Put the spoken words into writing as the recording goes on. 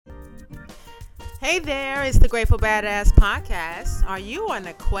Hey there, it's the Grateful Badass Podcast. Are you on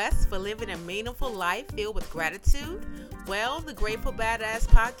a quest for living a meaningful life filled with gratitude? Well, the Grateful Badass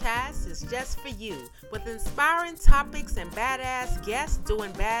Podcast is just for you. With inspiring topics and badass guests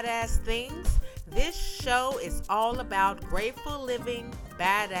doing badass things, this show is all about grateful living,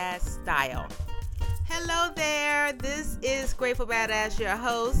 badass style. Hello there, this is Grateful Badass, your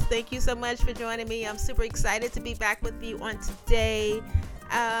host. Thank you so much for joining me. I'm super excited to be back with you on today.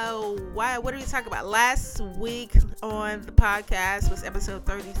 What did we talk about? Last week on the podcast was episode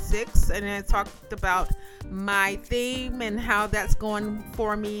 36, and I talked about my theme and how that's going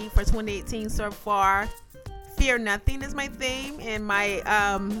for me for 2018 so far. Fear nothing is my theme, and my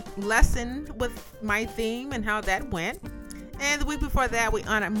lesson with my theme and how that went. And the week before that, we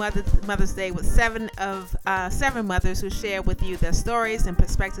honored Mother's Day with seven mothers who shared with you their stories and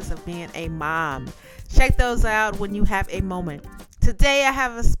perspectives of being a mom. Check those out when you have a moment. Today, I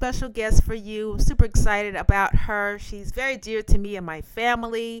have a special guest for you. I'm super excited about her. She's very dear to me and my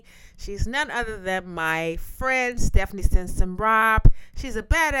family. She's none other than my friend, Stephanie Stinson-Robb. She's a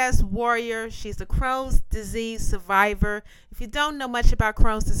badass warrior. She's a Crohn's disease survivor. If you don't know much about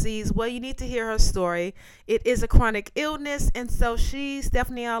Crohn's disease, well, you need to hear her story. It is a chronic illness, and so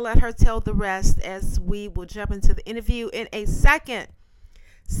Stephanie, I'll let her tell the rest as we will jump into the interview in a second.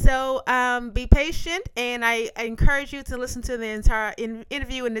 So be patient, and I encourage you to listen to the entire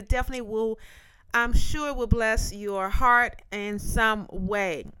interview, and it definitely will, I'm sure, will bless your heart in some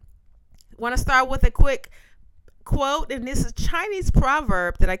way. I want to start with a quick quote, and this is a Chinese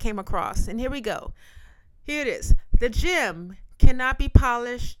proverb that I came across, and here we go. Here it is. The gem cannot be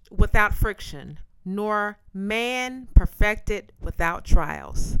polished without friction, nor man perfected without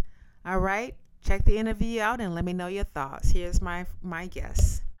trials. All right? Check the interview out and let me know your thoughts. Here's my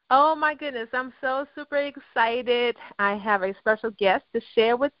guest. Oh, my goodness. I'm so super excited. I have a special guest to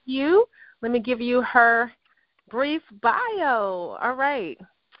share with you. Let me give you her brief bio. All right.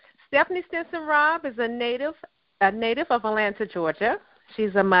 Stephanie Stinson-Robb is a native of Atlanta, Georgia.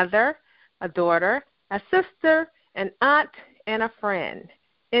 She's a mother, a daughter, a sister, an aunt, and a friend.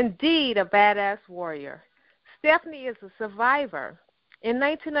 Indeed, a badass warrior. Stephanie is a survivor. In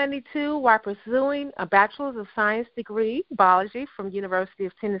 1992, while pursuing a Bachelor of Science degree, biology from University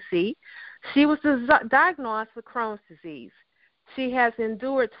of Tennessee, she was diagnosed with Crohn's disease. She has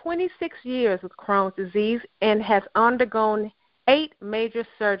endured 26 years with Crohn's disease and has undergone 8 major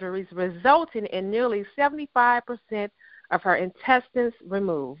surgeries, resulting in nearly 75% of her intestines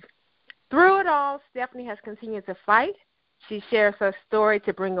removed. Through it all, Stephanie has continued to fight. She shares her story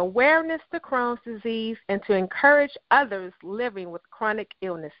to bring awareness to Crohn's disease and to encourage others living with chronic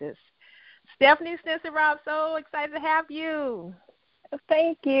illnesses. Stephanie Stinson-Robb, so excited to have you.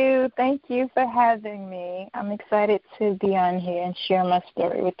 Thank you. Thank you for having me. I'm excited to be on here and share my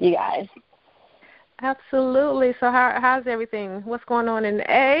story with you guys. Absolutely. So how's everything? What's going on in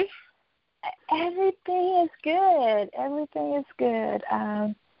the A? Everything is good. Everything is good.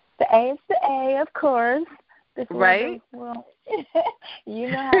 The A is the A, of course. This right. Well,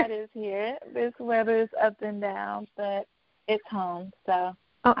 you know how it is here. This weather is up and down, but it's home, so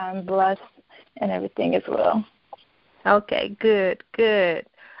I'm blessed and everything as well. Okay, good.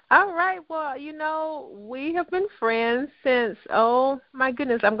 All right, well, we have been friends since, oh, my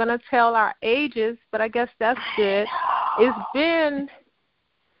goodness, I'm going to tell our ages, but I guess that's good. It's been,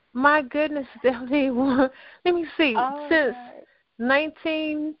 my goodness, Stephanie, let me see, since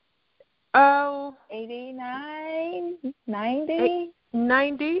 89, 90.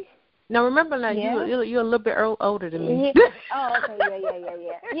 90? Now, remember now, yeah. you're a little bit older than me. Yeah. Oh, okay, yeah.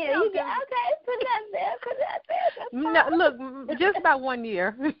 Yeah, you got, okay, put that there. No, look, just about 1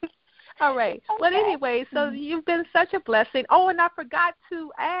 year. All right. Okay. Well, anyway, so you've been such a blessing. Oh, and I forgot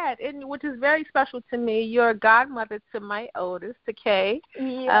to add, which is very special to me, you're a godmother to my oldest, to Kay.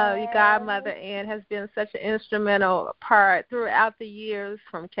 Yeah. Your godmother, Ann, has been such an instrumental part throughout the years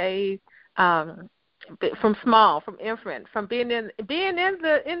from Kay, from infant, from being in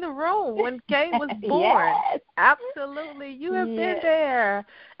the room when Kay was born. Yes. Absolutely, you have been there.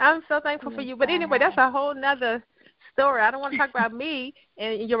 I'm so thankful for you. But anyway, that's a whole nother story. I don't want to talk about me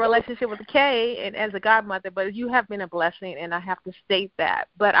and your relationship with Kay and as a godmother, but you have been a blessing, and I have to state that.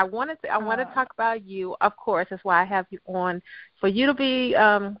 But I want to talk about you, of course. That's why I have you on, for you to be,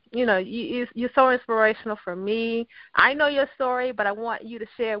 you're so inspirational for me. I know your story, but I want you to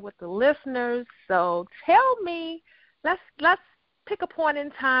share with the listeners. So tell me, let's pick a point in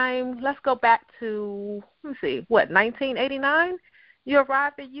time. Let's go back to, 1989? You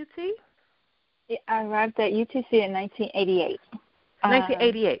arrived at UT? I arrived at UTC in 1988.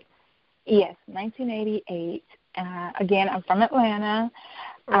 1988. Yes, 1988. Again, I'm from Atlanta.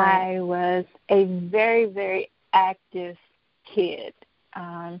 I was a very, very active kid.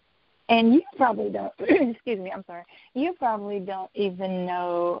 And you probably don't, excuse me, I'm sorry. You probably don't even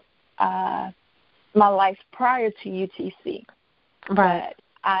know my life prior to UTC. Right. But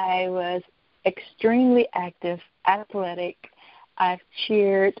I was extremely active, athletic. I've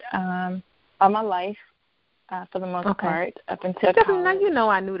cheered all my life for the most part up until college. Now, you know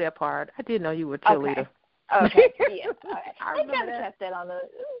I knew that part. I did know you were a cheerleader. Okay. Yeah. All right. I kind of kept that on the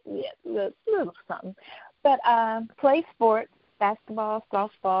little something. But play sports, basketball,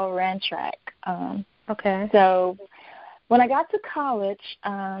 softball, ran track. So when I got to college,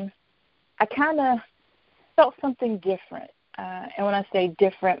 I kind of felt something different. And when I say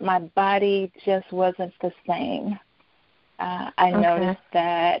different, my body just wasn't the same. I noticed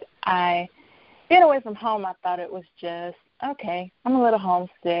that being away from home, I thought it was just, okay, I'm a little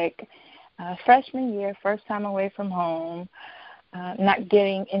homesick. Freshman year, first time away from home, not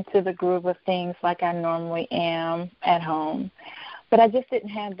getting into the groove of things like I normally am at home. But I just didn't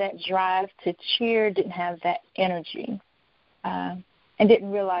have that drive to cheer, didn't have that energy, and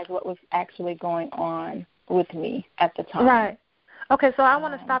didn't realize what was actually going on with me at the time. Right. Okay, so I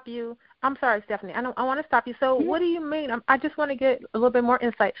want to stop you. I'm sorry, Stephanie. I want to stop you. So what do you mean? I just want to get a little bit more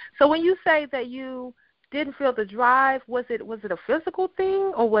insight. So when you say that you didn't feel the drive, was it a physical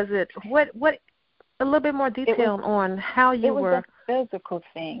thing, or was it what a little bit more detail on how you were? It was a physical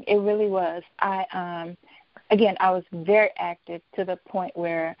thing. It really was. I was very active to the point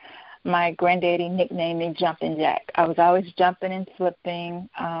where my granddaddy nicknamed me Jumping Jack. I was always jumping and slipping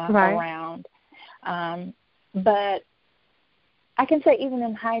around. But I can say even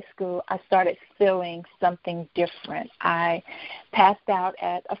in high school, I started feeling something different. I passed out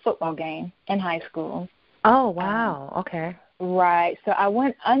at a football game in high school. Oh, wow. Okay. Right. So I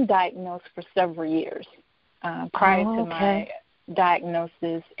went undiagnosed for several years. Prior to my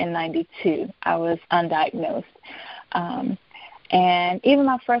diagnosis in 92, I was undiagnosed. And even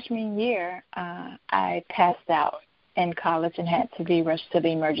my freshman year, I passed out in college and had to be rushed to the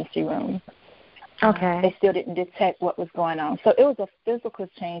emergency room. Okay. They still didn't detect what was going on. So it was a physical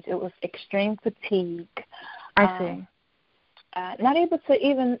change. It was extreme fatigue. I see. Not able to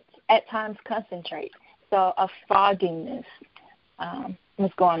even at times concentrate. So a fogginess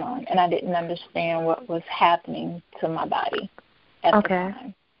was going on, and I didn't understand what was happening to my body at the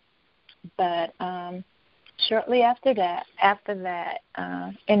time. But shortly after that,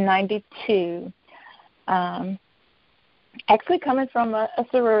 in 92, actually coming from a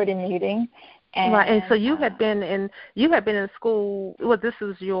sorority meeting. And so you had been in school. Well, this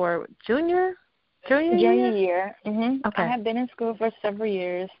was your junior year. Mm-hmm. Okay. I had been in school for several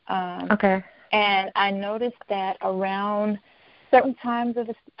years. And I noticed that around certain times of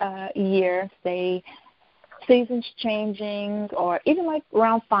the year, say seasons changing, or even like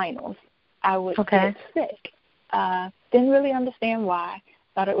around finals, I would get sick. Didn't really understand why.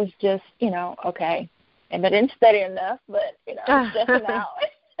 Thought it was just, and I didn't study enough, but, stressing out.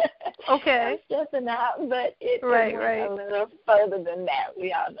 Okay. Stressing out, but it went a little further than that.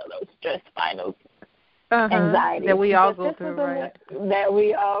 We all know those stress finals. Anxiety that we all go through, That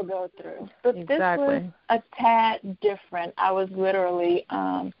we all go through. But this was a tad different. I was literally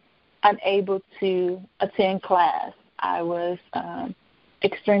unable to attend class. I was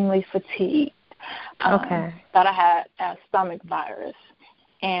extremely fatigued. Thought I had a stomach virus,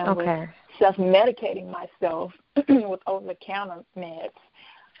 and was self-medicating myself with over-the-counter meds.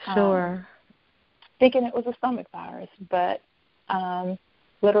 Thinking it was a stomach virus, but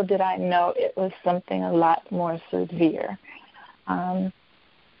little did I know it was something a lot more severe.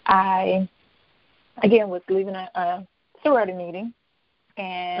 I, again, was leaving a sorority meeting,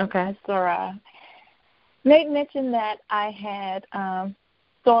 and Sarah made mention that I had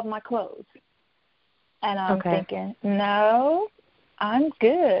soiled my clothes. And I'm thinking, no, I'm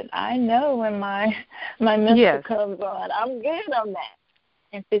good. I know when my menstrual comes on. I'm good on that.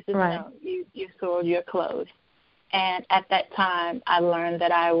 And she said, no, you soiled your clothes. And at that time, I learned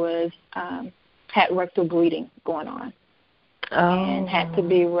that I was had rectal bleeding going on, and had to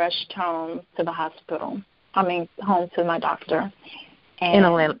be rushed home to the hospital. Home to my doctor. And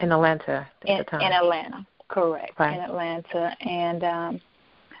in Atlanta at the time. In Atlanta, correct. In Atlanta, and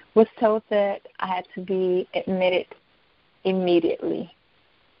was told that I had to be admitted immediately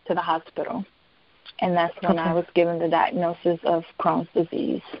to the hospital, and that's when I was given the diagnosis of Crohn's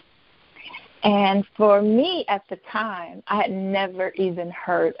disease. And for me at the time, I had never even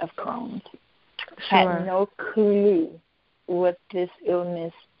heard of Crohn's. Had no clue what this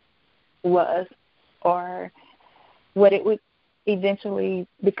illness was or what it would eventually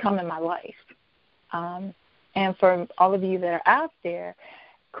become in my life. And for all of you that are out there,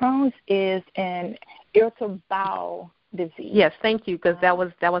 Crohn's is an irritable bowel disease. Yes, thank you, because that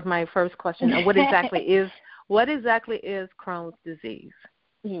was my first question. What exactly is Crohn's disease?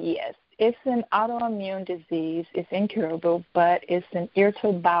 Yes, it's an autoimmune disease. It's incurable, but it's an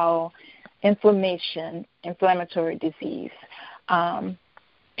irritable bowel inflammatory disease.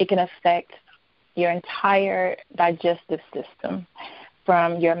 It can affect your entire digestive system,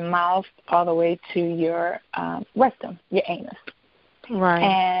 from your mouth all the way to your rectum, your anus. Right.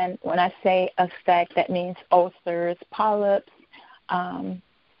 And when I say affect, that means ulcers, polyps,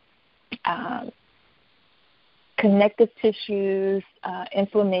 connective tissues,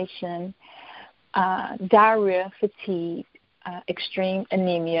 inflammation, diarrhea, fatigue, extreme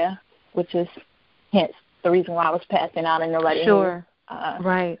anemia, which is hence the reason why I was passing out and nobody knew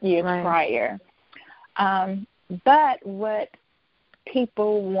years prior. But what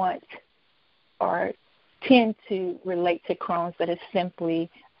people want or tend to relate to Crohn's, that is simply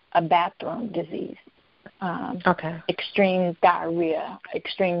a bathroom disease. Extreme diarrhea,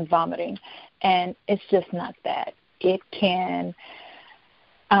 extreme vomiting, and it's just not that. It can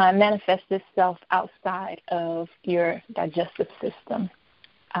manifest itself outside of your digestive system.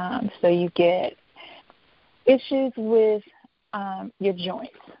 So you get issues with your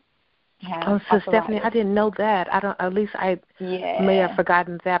joints. So Stephanie, I didn't know that. At least I may have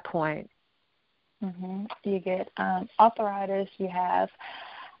forgotten that point. Mm-hmm. You get arthritis. You have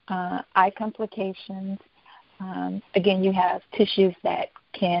eye complications. Again, you have tissues that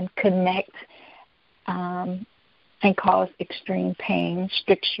can connect and cause extreme pain,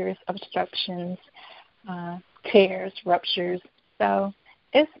 strictures, obstructions, tears, ruptures. So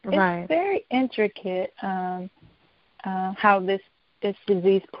it's very intricate how this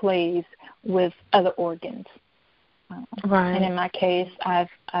disease plays with other organs. And in my case,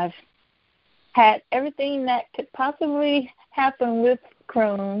 I've had everything that could possibly happen with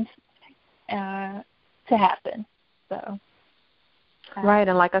Crohn's to happen. So. Right,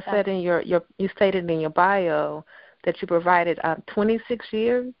 and like I said in you stated in your bio that you provided 26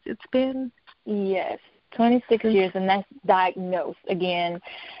 years. It's been. Yes, 26 years, and that's diagnosed. Again,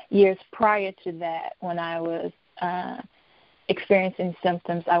 years prior to that, when I was experiencing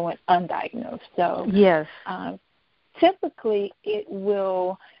symptoms, I went undiagnosed. So yes, typically it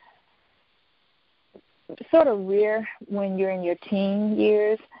will sort of rear when you're in your teen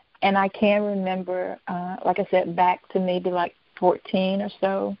years, and I can remember, like I said, back to maybe like 14 or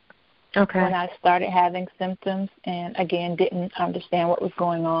so, when I started having symptoms, and again didn't understand what was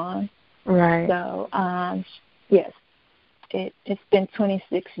going on. Right. So yes, it's been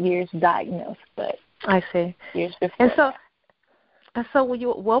 26 years diagnosed, but I see. Years before. And so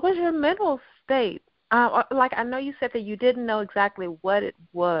what was your mental state? Like, I know you said that you didn't know exactly what it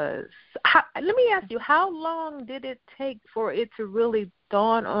was. Let me ask you, how long did it take for it to really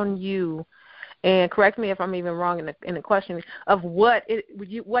dawn on you? And correct me if I'm even wrong in the question of what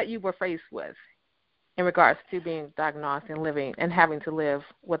you were faced with in regards to being diagnosed and living and having to live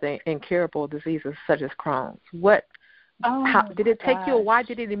with incurable diseases such as Crohn's. How did it take you a while?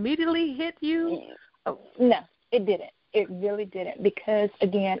 Did it immediately hit you? No, it didn't. It really didn't, because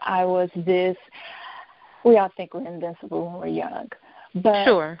again, I was this. We all think we're invincible when we're young, but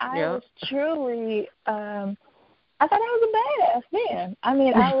I was truly. I thought I was a badass then. I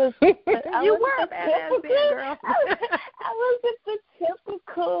mean, I was. You were a badass then, girl. I wasn't the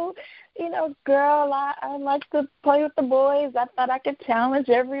typical, girl. I like to play with the boys. I thought I could challenge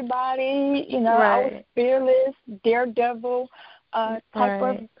everybody. I was fearless, daredevil type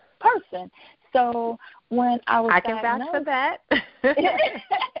of person. So when I was I can vouch for that. When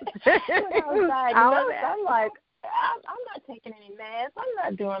I was diagnosed, I'm like, I'm not taking any meds. I'm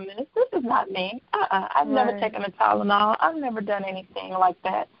not doing this. This is not me. I've never taken a Tylenol. I've never done anything like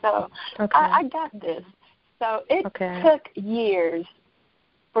that. So I got this. So it took years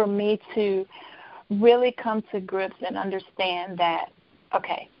for me to really come to grips and understand that,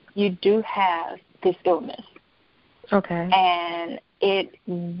 okay, you do have this illness. Okay. And it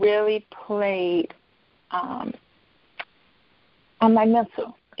really played on my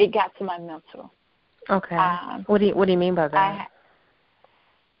mental. It got to my mental. Okay. What do you mean by that?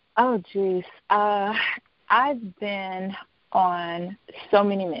 I've been on so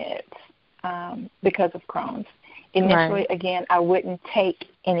many meds because of Crohn's. Initially, again, I wouldn't take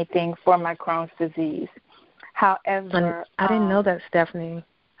anything for my Crohn's disease. However, I didn't know that, Stephanie.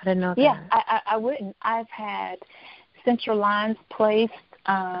 I didn't know that. Yeah, I wouldn't. I've had central lines placed,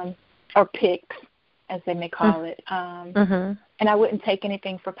 or PICs, as they may call it, and I wouldn't take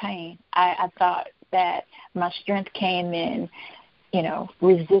anything for pain. I thought that my strength came in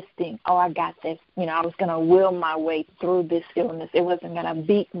resisting. Oh, I got this. I was going to will my way through this illness. It wasn't going to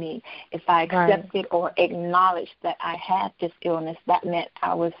beat me. If I accepted or acknowledged that I had this illness, that meant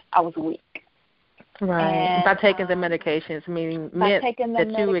I was weak. Right. And, by taking the medications, meant that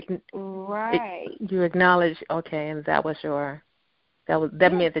you acknowledge, okay, and that was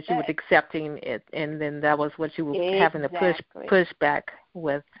that meant that you was accepting it, and then that was what you were having to push back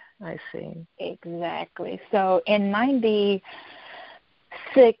with. I see. Exactly. So in 96,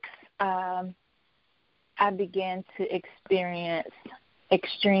 I began to experience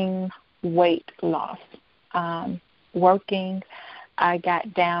extreme weight loss. Working, I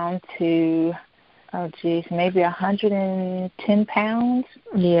got down to maybe 110 pounds.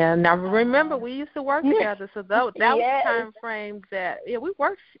 Yeah. Now remember, we used to work together, so that was the time frame that we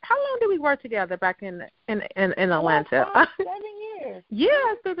worked. How long did we work together back in Atlanta? 7 years. Yeah,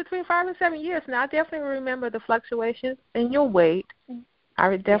 it's been between 5 and 7 years. Now I definitely remember the fluctuations in your weight. I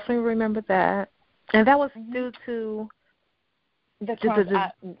would definitely remember that, and that was due to the Crohn's.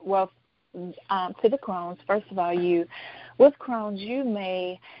 To the Crohn's. First of all, with Crohn's, you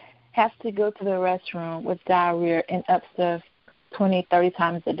may have to go to the restroom with diarrhea in up to 20, 30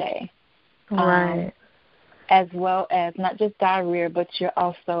 times a day. Right. As well as not just diarrhea, but you're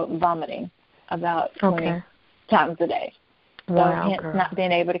also vomiting about 20 times a day. Wow, so hence not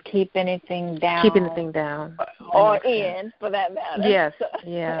being able to keep anything down. Or in, for that matter. Yes,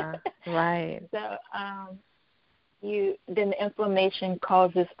 yeah, right. So then the inflammation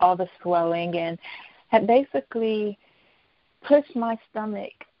causes all the swelling and had basically pushed my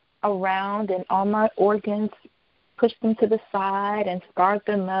stomach around and all my organs, pushed them to the side and scarred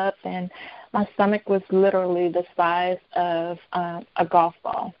them up, and my stomach was literally the size of a golf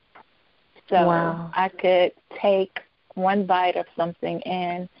ball. So I could take one bite of something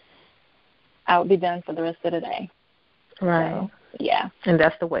and I would be done for the rest of the day. Right. So, yeah. And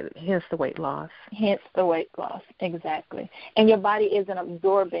that's hence the weight loss. Hence the weight loss, exactly. And your body isn't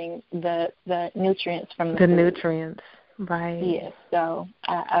absorbing the nutrients from the food. Nutrients. Right. Yes. So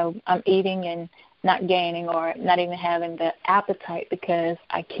I'm eating and not gaining or not even having the appetite because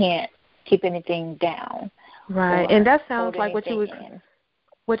I can't keep anything down. Right. And that sounds like what you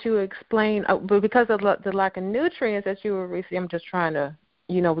explained, but because of the lack of nutrients that you were receiving. I'm just trying to,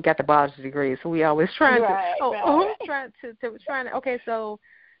 we got the biology degree, so we always trying to. Okay, so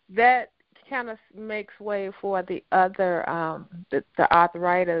that kind of makes way for the other, the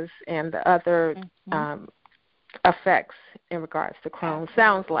arthritis and the other. Effects in regards to Crohn's.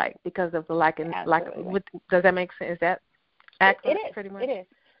 Sounds like because of the lack does that make sense? Is that accurate? It is. Pretty much. It is.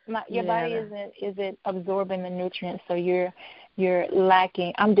 Your body isn't absorbing the nutrients, so you're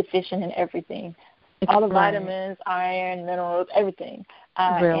lacking. I'm deficient in everything. All the vitamins, iron, minerals, everything.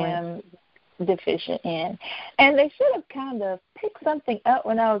 I am deficient in. And they should have kind of picked something up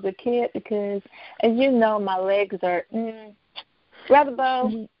when I was a kid because, as you know, my legs are rather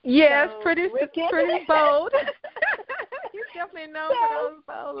bold. Yes, so pretty bold. You definitely know for those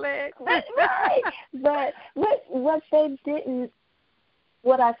bold legs. Right. But what they didn't,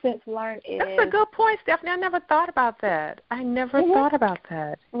 what I since learned is... That's a good point, Stephanie. I never thought about that. Thought about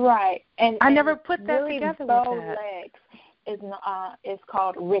that. Right. And I never put that really together bold with that. legs is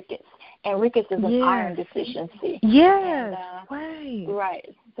called rickets. And rickets is an iron deficiency. Yes. And,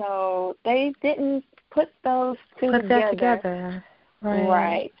 right. So they didn't put those two together. That together.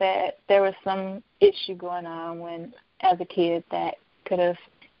 Right. That there was some issue going on when, as a kid, that could have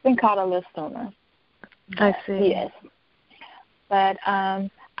been caught a little sooner. I see. Yes. But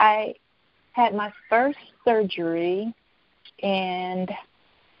I had my first surgery in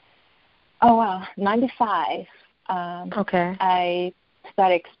 95. I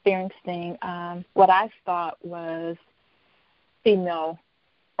started experiencing what I thought was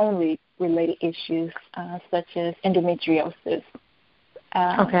female-only related issues, such as endometriosis.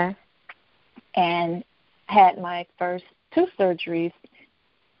 And had my first 2 surgeries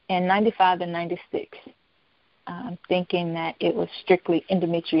in 95 and 96, thinking that it was strictly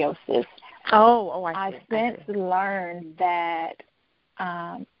endometriosis. I since learned that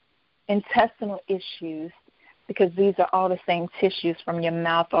intestinal issues, because these are all the same tissues from your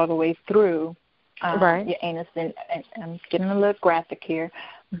mouth all the way through your anus, and I'm getting a little graphic here,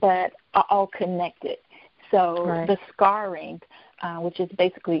 but are all connected. So the scarring, which is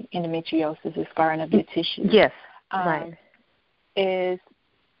basically endometriosis, the scarring of your tissues. Yes, is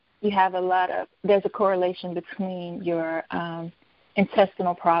you have there's a correlation between your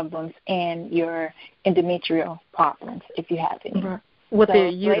intestinal problems and your endometrial problems, if you have any. With so the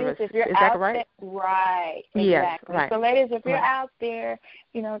uterus, ladies, if you're is out that right? Right, Yes, exactly. right. So ladies, if you're right. out there,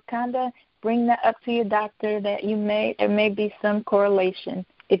 kind of bring that up to your doctor that there may be some correlation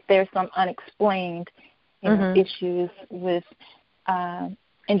if there's some unexplained issues with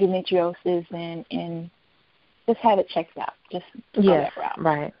endometriosis and just have it checked out. Just go that route.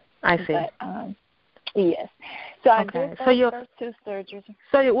 Right. I see. But, yes. So I did those first 2 surgeries.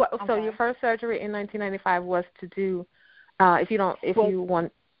 So your first surgery in 1995 was to do, you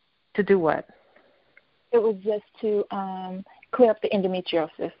want to do what? It was just to clear up the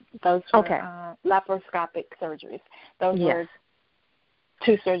endometriosis. Those were laparoscopic surgeries. Those were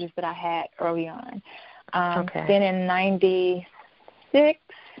 2 surgeries that I had early on. Then in 96,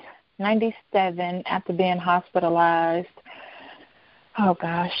 97, after being hospitalized,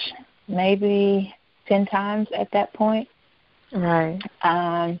 maybe 10 times at that point. Right.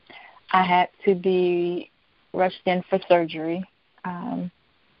 I had to be rushed in for surgery,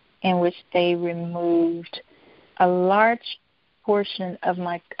 in which they removed a large portion of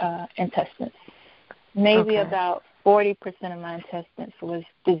my intestines. Maybe about 40% of my intestines was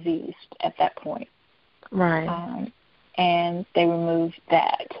diseased at that point. Right. And they removed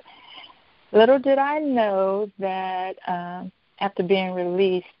that. Little did I know that after being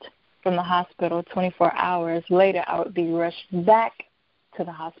released from the hospital 24 hours later, I would be rushed back to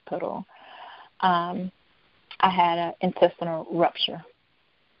the hospital. I had an intestinal rupture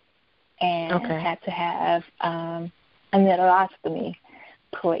and had to have a needleostomy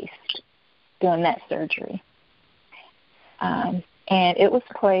placed during that surgery. And it was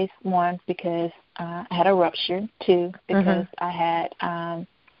placed, 1, because I had a rupture, 2, because I had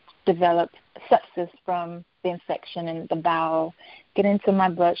developed sepsis from the infection in the bowel, get into my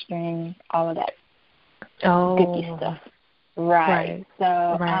bloodstream, all of that gooky stuff. Right.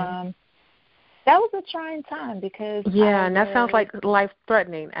 So that was a trying time because and that sounds like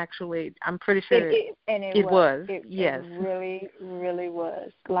life-threatening, actually. I'm pretty sure it was. Yes. It really, really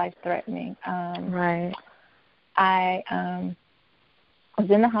was life-threatening. Right. I was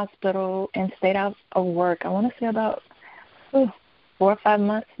in the hospital and stayed out of work, I want to say about 4 or 5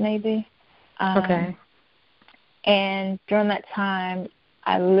 months maybe. And during that time,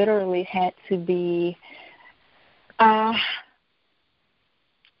 I literally had to be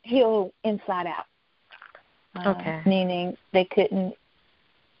healed inside out. Meaning they couldn't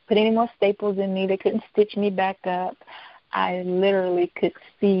put any more staples in me. They couldn't stitch me back up. I literally could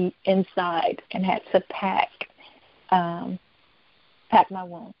see inside and had to pack my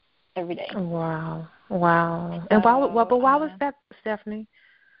wound every day. Wow. And why was that, Stephanie?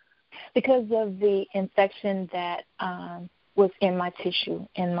 Because of the infection that was in my tissue,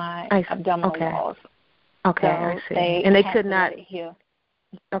 in my abdominal walls. Okay, so I see. And they could not heal.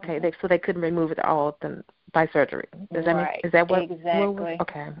 So they couldn't remove it all by surgery. Does that mean, is that what? Exactly.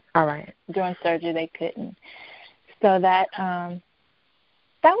 Okay, all right. During surgery, they couldn't. So that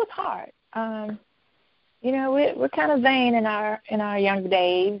was hard. We're kind of vain in our younger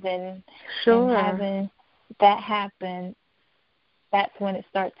days, and having that happen, that's when it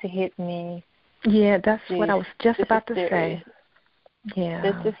started to hit me. Yeah, that's what I was just about to say. Yeah.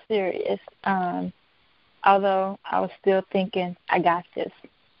 This is serious. Although I was still thinking, I got this.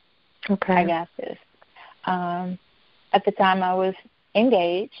 Okay. I got this. At the time I was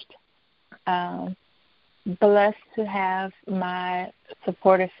engaged, blessed to have my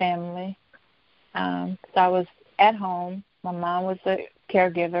supportive family. So I was at home. My mom was a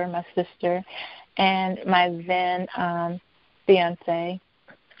caregiver, my sister, and my then fiance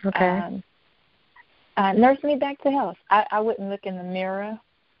nursed me back to health. I wouldn't look in the mirror.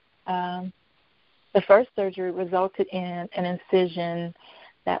 The first surgery resulted in an incision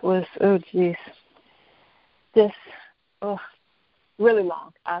that was, really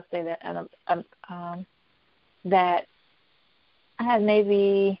long. I'll say that. And that I had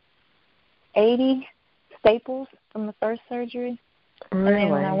maybe 80 staples from the first surgery. Really? And then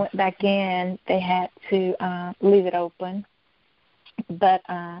when I went back in, they had to leave it open. But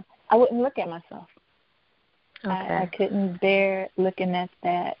I wouldn't look at myself. I couldn't bear looking at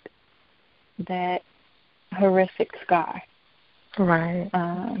that horrific scar. Right.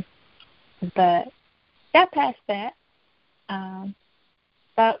 But got past that.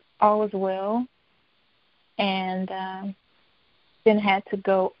 Thought all was well. And then had to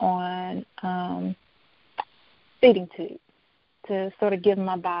go on feeding tube to sort of give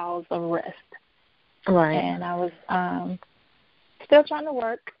my bowels a rest. Right. And I was still trying to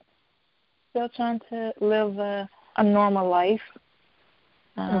work, still trying to live a normal life.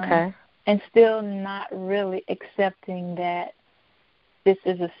 And still not really accepting that this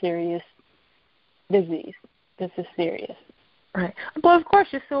is a serious disease. This is serious. Right. Well, of course,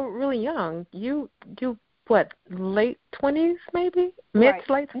 you're still really young. You what, late 20s maybe? Mid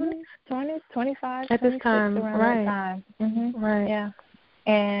to late 20s? 20, 25, at this time, around right. that time. Mm-hmm. Right. Yeah.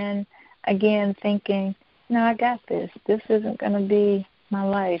 And, again, thinking, no, I got this. This isn't going to be my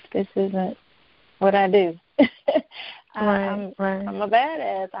life. This isn't what I do. I'm a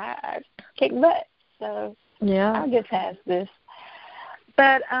badass. I kick butt. So I'll get past this.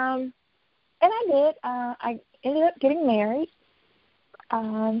 But, and I did. I ended up getting married.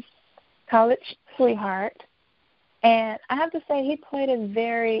 College sweetheart. And I have to say he played a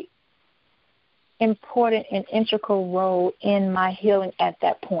very important and integral role in my healing at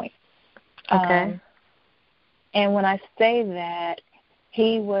that point. Okay. And when I say that,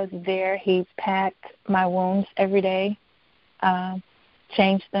 he was there. He packed my wounds every day,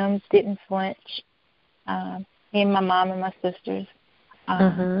 changed them, didn't flinch. Me and my mom and my sisters.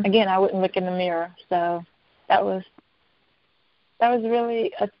 Again, I wouldn't look in the mirror, so that was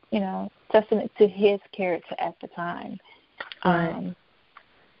really a testament to his character at the time. Right.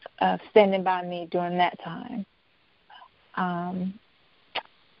 Standing by me during that time.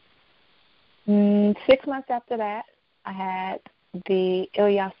 6 months after that, I had the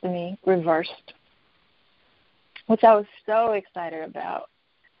ileostomy reversed, which I was so excited about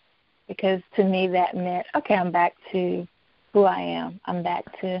because to me that meant, okay, I'm back to who I am. I'm back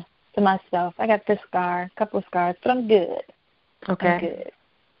to myself. I got this scar, a couple of scars, but I'm good. Okay.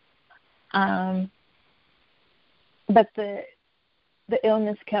 I'm good. But the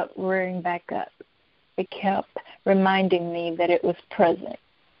illness kept rearing back up. It kept reminding me that it was present.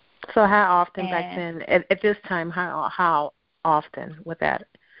 So how often back then, at this time, how often would that?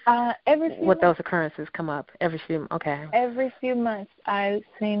 Every few those occurrences come up? Every few months, I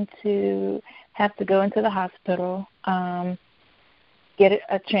seem to have to go into the hospital, get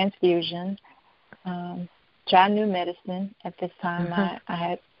a transfusion, try new medicine. At this time, I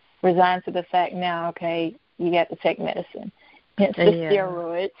had resigned to the fact now, okay, you got to take medicine. Hence the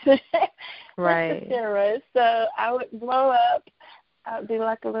steroids. Right. The steroids. So I would blow up. I would be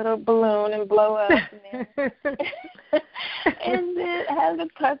like a little balloon and blow up. And then have the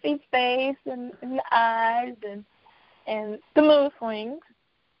puffy face and the eyes and the mood swings.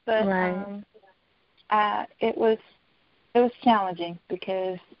 But it was challenging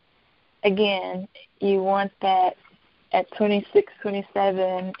because, again, you want that at 26,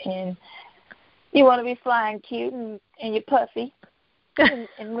 27, and you want to be flying cute and you're puffy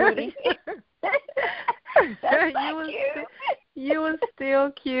and moody. That's not cute. You were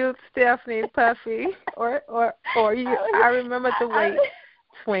still cute, Stephanie, puffy, or you. I remember the weight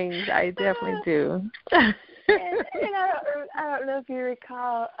swings. I definitely do. And I don't know if you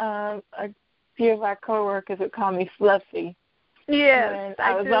recall, a few of our coworkers would call me Fluffy. Yes,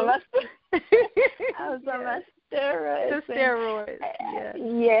 I was on my steroids. The steroids.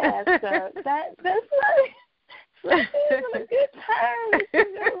 Yes. Yeah. So that's Fluffy isn't a good term. You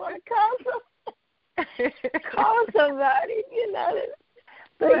don't want to call somebody,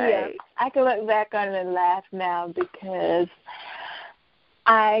 But yeah, I can look back on it and laugh now because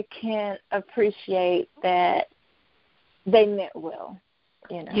I can appreciate that they meant well,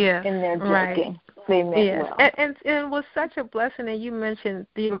 in their joking. Right. They meant well. And it was such a blessing that you mentioned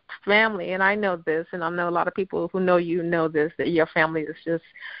your family, and I know this, and I know a lot of people who know you know this, that your family is just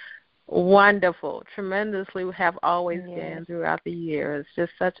wonderful, tremendously have always been throughout the years.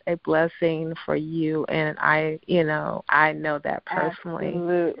 Just such a blessing for you, and I know that personally.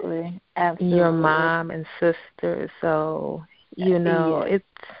 Absolutely. Your mom and sister. So it's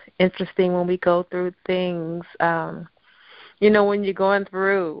interesting when we go through things. When you're going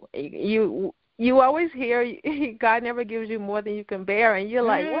through, you always hear God never gives you more than you can bear, and you're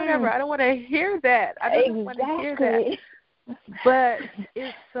like, whatever. I don't want to hear that. I don't want to hear that. But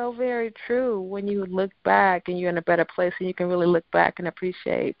it's so very true when you look back and you're in a better place and you can really look back and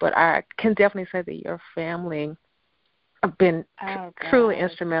appreciate. But I can definitely say that your family have been truly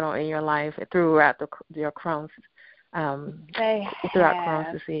instrumental in your life throughout your Crohn's, throughout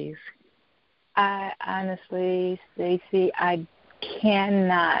Crohn's disease. I honestly, Stacey, I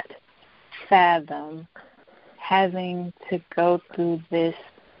cannot fathom having to go through this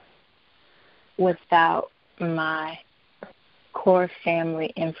without my core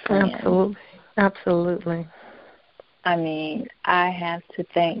family and friends. Absolutely. I mean, I have to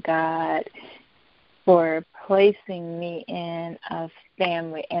thank God for placing me in a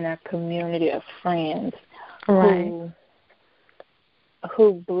family and a community of friends who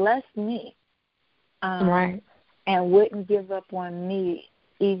blessed me and wouldn't give up on me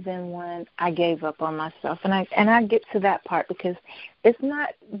even when I gave up on myself. And I get to that part because it's not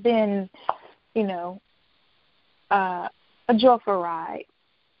been, a a joyful ride.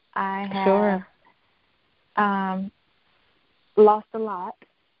 I have lost a lot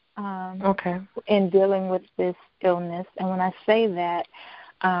in dealing with this illness. And when I say that,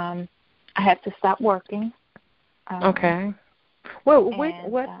 I had to stop working. Well,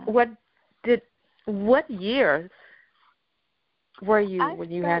 what year were you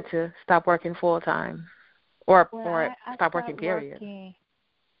when you had to stop working full time, or stop working? Period.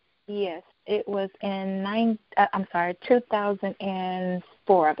 Yes, it was in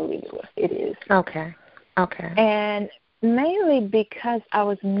 2004, I believe it is. Okay. And mainly because I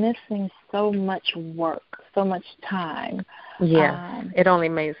was missing so much work, so much time. Yeah, it only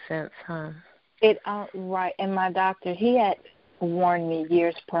made sense, huh? Right. And my doctor, he had warned me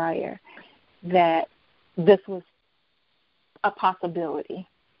years prior that this was a possibility.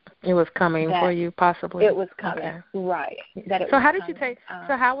 It was coming for you, possibly. It was coming, right? So how did you take?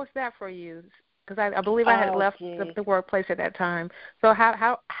 So how was that for you? Because I believe I had left the workplace at that time. So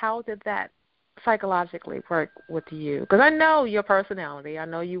how did that psychologically work with you? Because I know your personality. I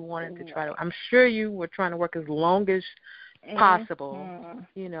know you wanted to try to. I'm sure you were trying to work as long as possible.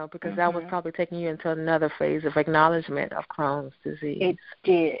 Because that was probably taking you into another phase of acknowledgement of Crohn's disease. It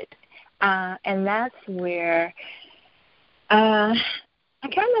did, and that's where I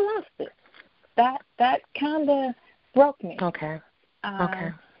kind of lost it. That kind of broke me. Okay.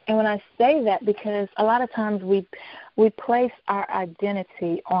 And when I say that, because a lot of times we place our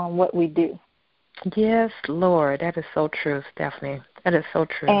identity on what we do. Yes, Lord, that is so true, Stephanie. That is so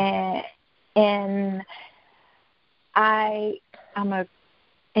true. And I'm a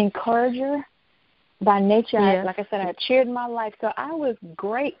encourager by nature. Yes. Like I said, I cheered my life, so I was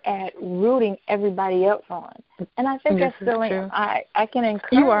great at rooting everybody else on. And I think I still am. I can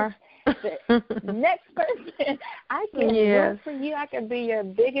encourage. You are. The next person. I can root for you. I can be your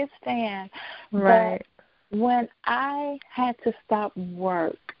biggest fan. Right. But when I had to stop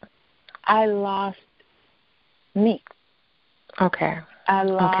work, I lost me. Okay. I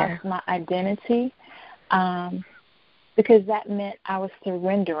lost my identity because that meant I was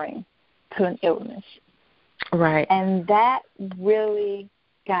surrendering to an illness. Right. And that really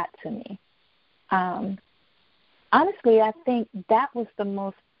got to me. Honestly, I think that was the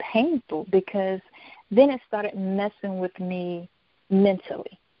most painful because then it started messing with me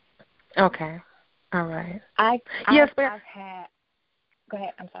mentally. Okay. All right. I've had. Go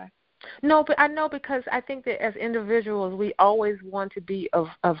ahead. I'm sorry. No, but I know because I think that as individuals, we always want to be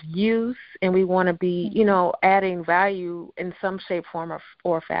of use, and we want to be, adding value in some shape, form,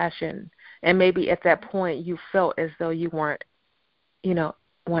 or fashion. And maybe at that point, you felt as though you weren't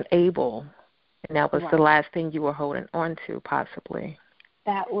able, and that was the last thing you were holding on to, possibly.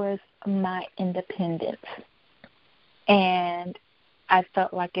 That was my independence, and I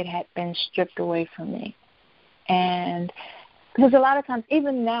felt like it had been stripped away from me. And because a lot of times,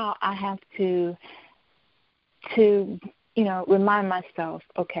 even now, I have to remind myself,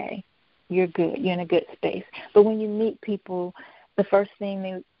 okay, you're good, you're in a good space. But when you meet people, the first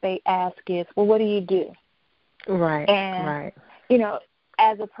thing they ask is, well, what do you do? Right. And,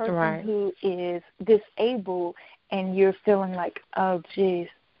 as a person who is disabled and you're feeling like, oh, geez,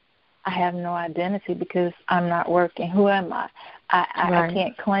 I have no identity because I'm not working. Who am I? I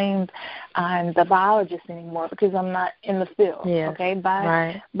can't claim I'm the biologist anymore because I'm not in the field. Yes. Okay,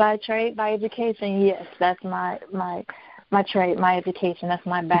 by trade, by education, yes, that's my trade, my education, that's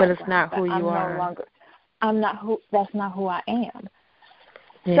my background. But it's not who you are. That's not who I am.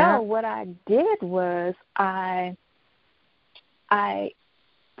 Yeah. So what I did was I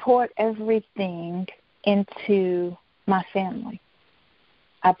poured everything into my family.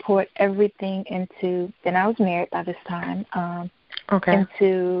 I poured everything into, then I was married by this time,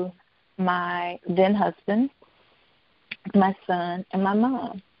 into my then husband, my son, and my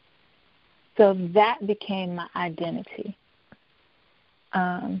mom. So that became my identity.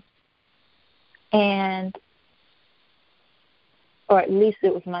 Or at least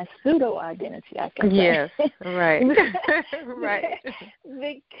it was my pseudo-identity, I can say. Yes, right. Right.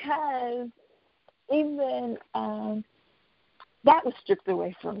 Because even that was stripped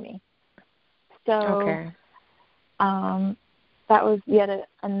away from me. So that was yet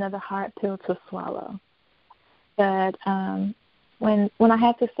another hard pill to swallow. But when I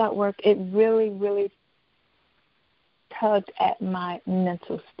had to start work, it really, really tugged at my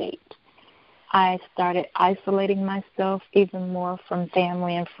mental state. I started isolating myself even more from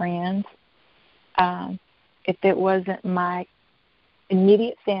family and friends. If it wasn't my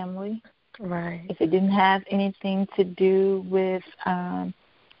immediate family, if it didn't have anything to do with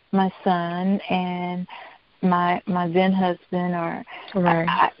my son and my then husband, or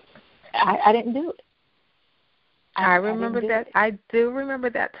I didn't do it. I remember that. I do remember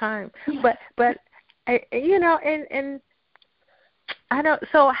that time. But you know, and I don't.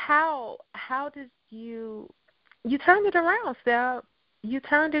 So how did you turned it around, Steph? You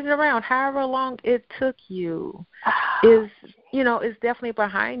turned it around. However long it took you is definitely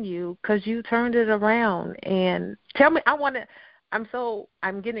behind you because you turned it around. And tell me,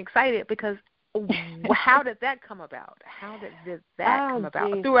 I'm getting excited because how did that come about? How did that come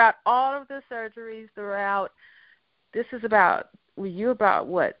about? Geez. Throughout all of the surgeries, this is about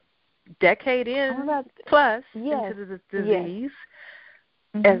what, decade in plus into the disease.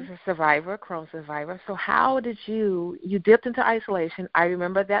 Yes. As a survivor, Crohn's survivor. So how did you dipped into isolation? I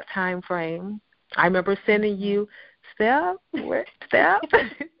remember that time frame. I remember sending you, Steph, birthday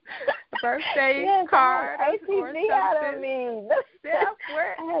card or something. Out of me. Steph,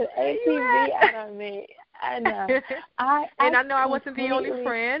 where I had ATV out of me. I know. I know I wasn't the only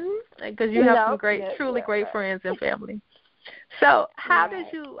friend because you have some truly great friends and family. So how did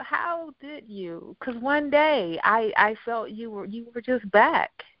you? Because one day I felt you were just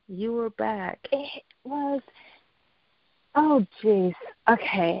back. You were back. It was. Oh, geez.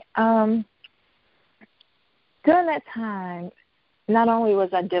 Okay. During that time, not only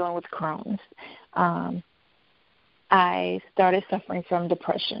was I dealing with Crohn's, I started suffering from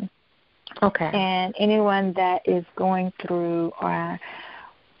depression. Okay. And anyone that is going through,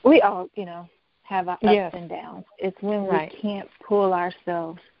 we all, have our ups and downs. It's when we can't pull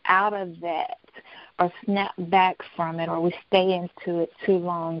ourselves out of that or snap back from it, or we stay into it too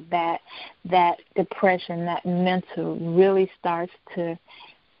long, that depression, that mental really starts to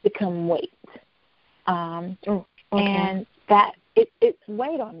become weight. And that it's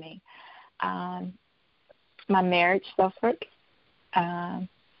weighed on me. My marriage suffered.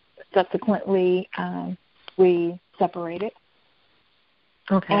 Subsequently, we separated.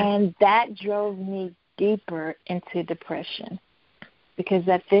 Okay. And that drove me deeper into depression because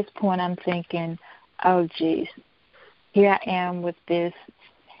at this point I'm thinking, oh, geez, here I am with this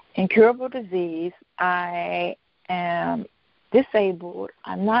incurable disease. I am disabled.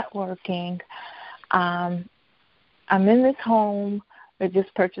 I'm not working. I'm in this home. I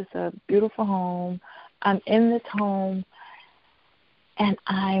just purchased a beautiful home. I'm in this home, and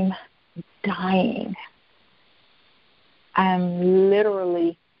I'm dying. I'm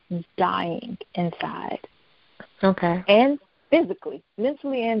literally dying inside. Okay. And physically,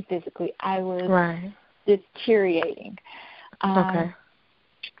 mentally and physically, I was deteriorating. Okay.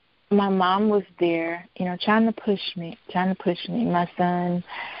 My mom was there, trying to push me. My son,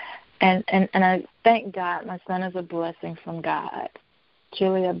 and I thank God, my son is a blessing from God.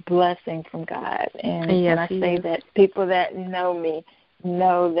 Truly a blessing from God. And when I say that, people that know me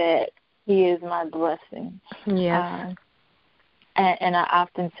know that he is my blessing. Yes. And I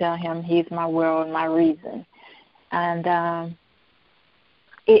often tell him he's my world, my reason. And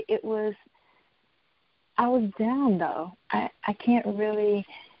it was, I was down though. I can't really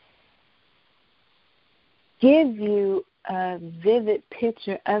give you a vivid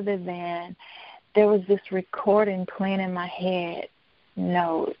picture other than there was this recording playing in my head.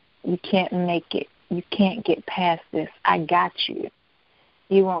 No, you can't make it. You can't get past this. I got you.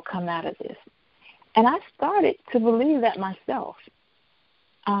 You won't come out of this. And I started to believe that myself.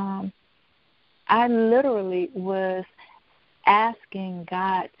 I literally was asking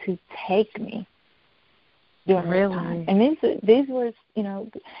God to take me during this time. And these were,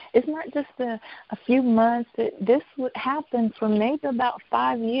 it's not just a few months. This would happen for maybe about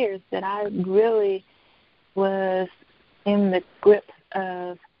 5 years that I really was in the grip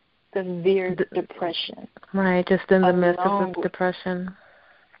of severe depression. Right, just in the midst of depression.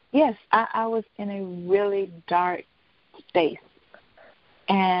 Yes, I was in a really dark space.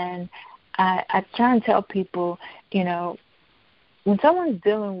 And I try and tell people, when someone's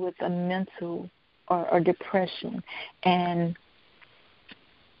dealing with a mental or depression, and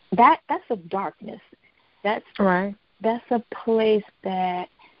that's a darkness. That's a place that,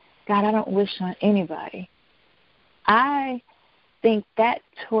 God, I don't wish on anybody. I think that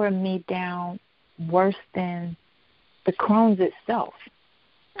tore me down worse than the Crohn's itself.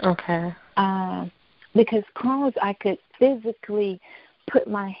 Okay. Because Crohn's, I could physically put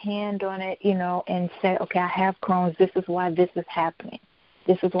my hand on it, and say, okay, I have Crohn's. This is why this is happening.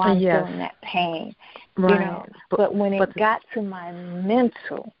 This is why I'm feeling that pain. Right. But when it got to my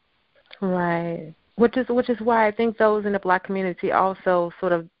mental. Right. Which is why I think those in the Black community also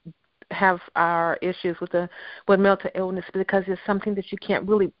sort of have our issues with mental illness because it's something that you can't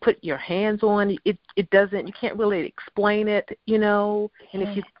really put your hands on. It doesn't. You can't really explain it, And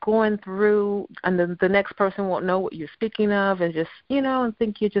if you're going through, and the next person won't know what you're speaking of, and just and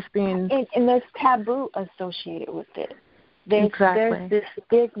think you're just being. And there's taboo associated with it. There's this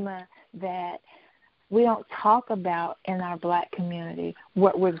stigma that we don't talk about in our Black community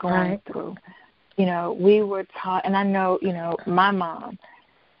what we're going through. We were taught, and I know, my mom,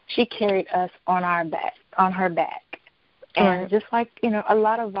 she carried us on her back. And just like, a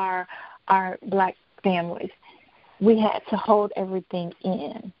lot of our Black families, we had to hold everything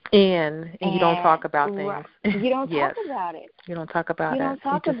in. And you don't talk about things. Right. You don't talk about it. You don't talk about it. You don't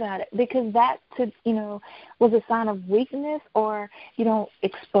talk about it because that, was a sign of weakness, or you don't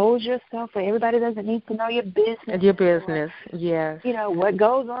expose yourself, or everybody doesn't need to know your business. Your business, yes. What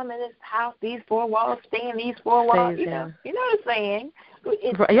goes on in this house, these four walls, stay in these four walls, you know what I'm saying?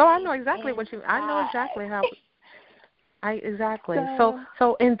 I know exactly I know exactly how. Exactly.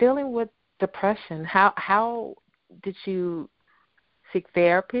 So in dealing with depression, how did you seek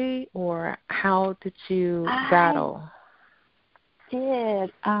therapy, or how did you battle? I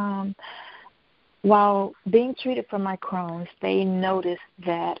did. While being treated for my Crohn's, they noticed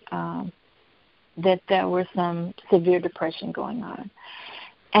that there was some severe depression going on,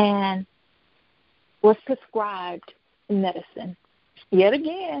 and was prescribed medicine. Yet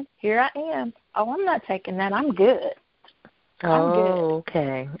again, here I am. Oh, I'm not taking that. I'm good. I'm good.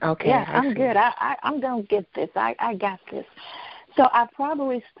 Okay. Yeah, I'm good. I'm going to get this. I got this. So I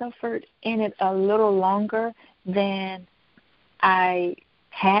probably suffered in it a little longer than I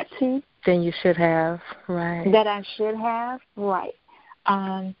had to. Than you should have, right. That I should have, right.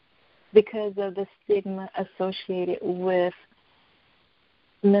 Because of the stigma associated with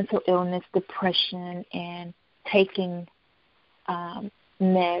mental illness, depression, and taking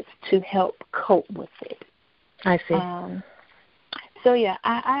meds to help cope with it. I see. So, yeah,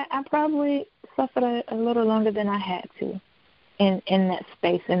 I probably suffered a little longer than I had to in that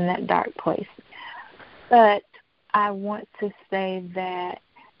space, in that dark place. But I want to say that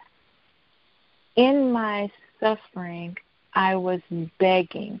in my suffering, I was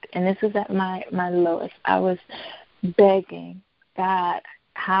begging, and this is at my lowest. I was begging, God,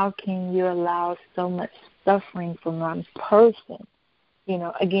 how can you allow so much suffering from one person?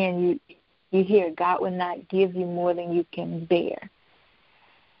 Again, you hear God will not give you more than you can bear.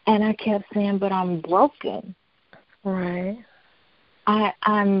 And I kept saying, but I'm broken. Right.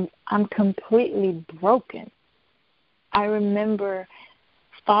 I'm completely broken. I remember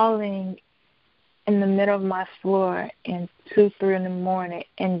falling in the middle of my floor in 2, 3 in the morning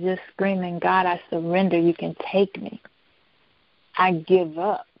and just screaming, God, I surrender. You can take me. I give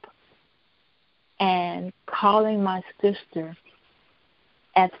up. And calling my sister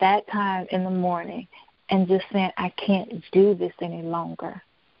at that time in the morning and just saying, I can't do this any longer.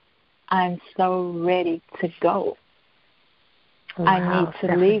 I'm so ready to go. Wow, I need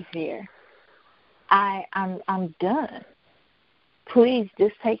to leave here. I'm done. Please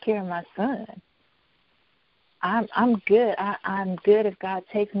just take care of my son. I'm good. I'm good. If God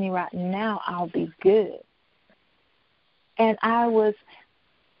takes me right now, I'll be good. And I was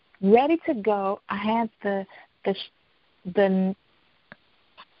ready to go. I had the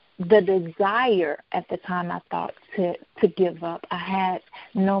desire at the time, I thought, to give up. I had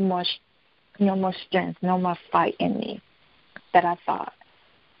no more strength, no more fight in me that I thought.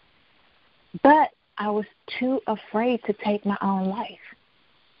 But I was too afraid to take my own life.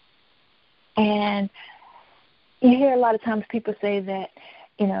 And you hear a lot of times people say that,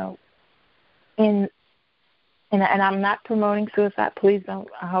 and I'm not promoting suicide. Please don't.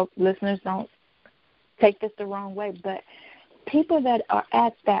 I hope listeners don't take this the wrong way. But people that are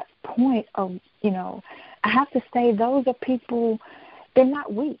at that point of, I have to say those are people, they're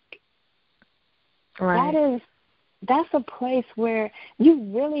not weak. Right. That's a place where you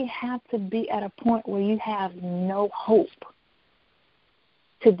really have to be at a point where you have no hope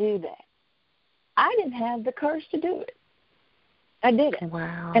to do that. I didn't have the courage to do it. I didn't.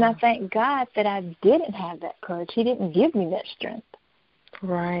 Wow. And I thank God that I didn't have that courage. He didn't give me that strength.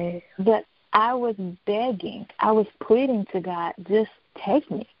 Right. But I was begging. I was pleading to God, just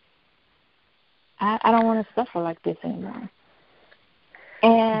take me. I don't want to suffer like this anymore.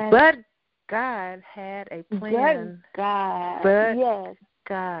 But God had a plan. Yes.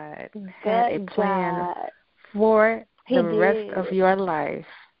 God had a plan for the rest of your life.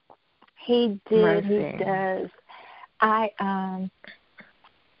 He did. Mercy. He does. I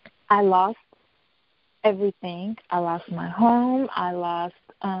lost everything. I lost my home. I lost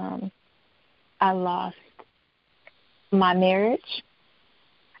my marriage.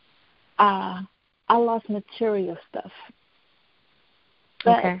 I lost material stuff.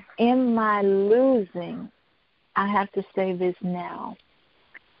 But in my losing, I have to say this now,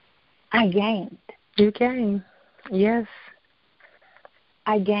 I gained. You gained. Yes.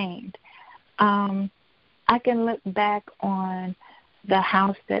 I gained. I can look back on the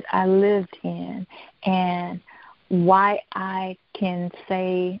house that I lived in and why I can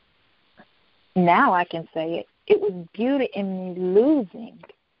say, now I can say it was beauty in me losing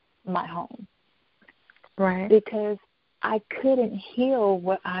my home. Right. Because I couldn't heal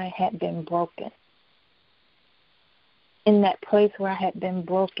what I had been broken. In that place where I had been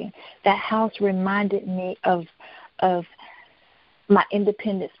broken, that house reminded me of my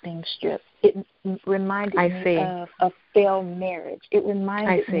independence being stripped. It reminded me of a failed marriage. It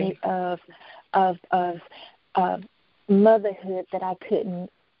reminded me of motherhood that I couldn't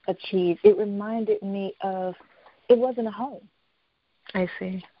achieve. It reminded me of it wasn't a home. I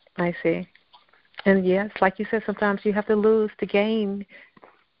see. And yes, like you said, sometimes you have to lose to gain.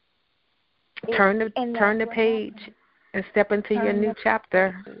 Turn the page and step into your new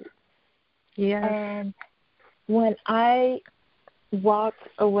chapter. Yes. And when I walked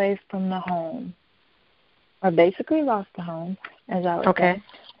away from the home, or basically lost the home, as I would say,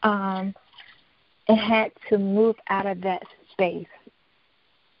 and had to move out of that space,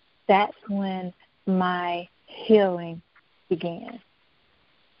 that's when my healing began.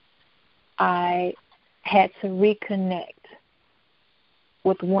 I had to reconnect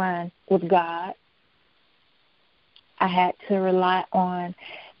with God. I had to rely on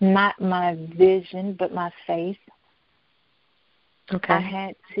not my vision, but my faith. I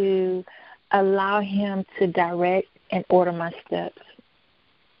had to allow Him to direct and order my steps.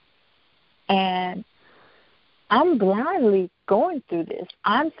 And I'm blindly going through this.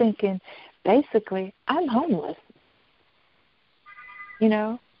 I'm thinking, basically, I'm homeless. You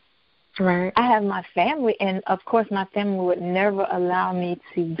know? Right. I have my family, and, of course, my family would never allow me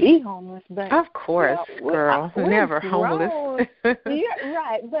to be homeless. But of course, girl, never homeless. You're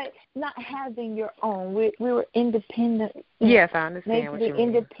right, but not having your own. We were independent. Yes, I understand what you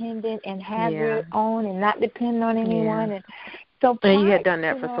mean. Independent and have your own and not depend on anyone. Yeah. And so pride, and you had done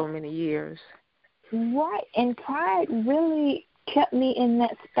that for so many years. Right, and pride really kept me in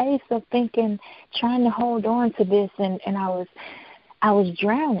that space of thinking, trying to hold on to this, and I was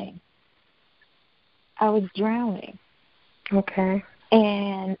drowning. Okay.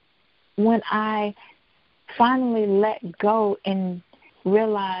 And when I finally let go and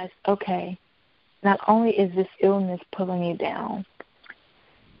realized, okay, not only is this illness pulling you down,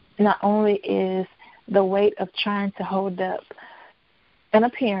 not only is the weight of trying to hold up an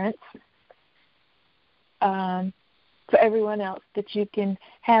appearance for everyone else, that you can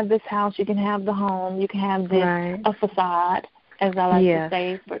have this house, you can have the home, you can have this a facade, as I like to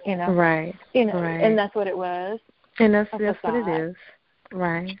say, but, right. And that's what it was. And that's what it is.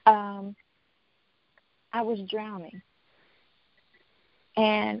 Right. I was drowning.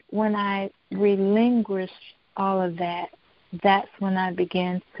 And when I relinquished all of that, that's when I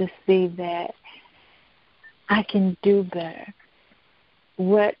began to see that I can do better.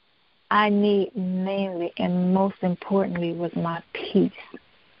 What I need mainly and most importantly was my peace.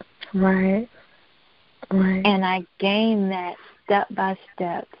 Right. And I gained that step by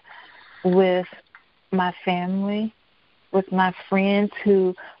step with my family, with my friends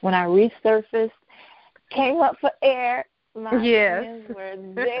who, when I resurfaced, came up for air. My friends were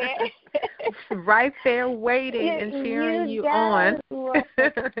there. Right there waiting and cheering you on. There.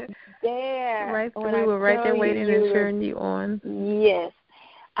 We were right there waiting and cheering you on. Yes.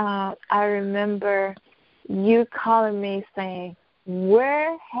 I remember you calling me saying,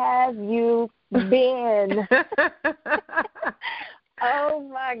 "Where have you been?" Oh,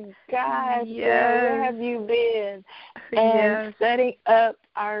 my gosh. Yes. Where have you been? And setting up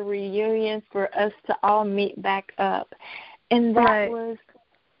our reunion for us to all meet back up. And that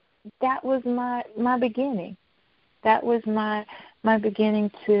was my beginning. That was my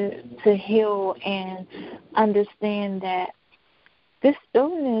beginning to heal and understand that this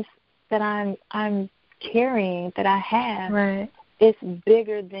illness that I'm carrying, that I have, is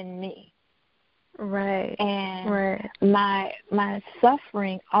bigger than me. Right. And my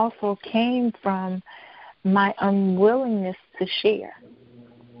suffering also came from my unwillingness to share.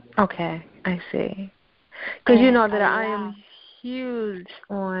 Okay, I see. Because you know that I am huge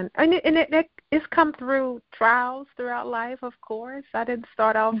on, and it's come through trials throughout life, of course. I didn't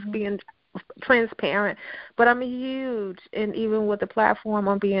start off being transparent, but I'm huge, and even with the platform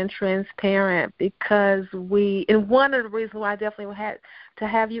on being transparent, because and one of the reasons why I definitely had to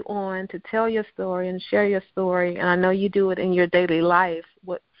have you on to tell your story and share your story, and I know you do it in your daily life,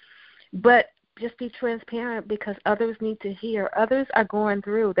 but just be transparent because others need to hear. Others are going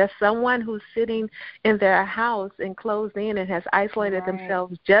through. There's someone who's sitting in their house and closed in and has isolated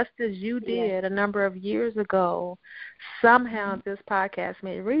themselves just as you did a number of years ago. Somehow this podcast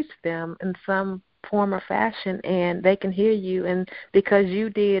may reach them in some form or fashion, and they can hear you. And because you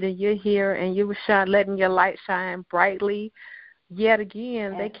did and you're here and you were letting your light shine brightly yet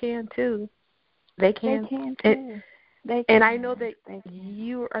again, they can too. They can too. And I know that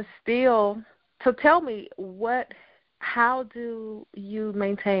you are still. So tell me, how do you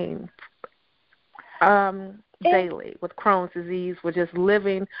maintain daily with Crohn's disease, with just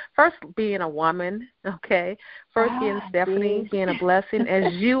living, first being a woman, okay, first being Stephanie, being a blessing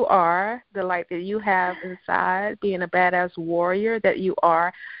as you are, the light that you have inside, being a badass warrior that you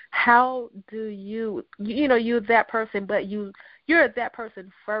are. How do you're that person, but you're that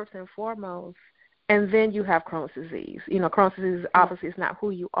person first and foremost. And then you have Crohn's disease. Crohn's disease obviously is not who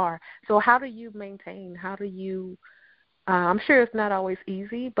you are. So how do you maintain? How do you I'm sure it's not always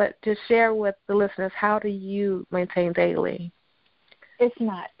easy, but just share with the listeners, how do you maintain daily? It's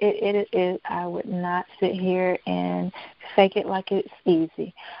not. It is. I would not sit here and fake it like it's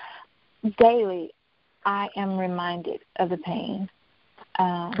easy. Daily, I am reminded of the pain.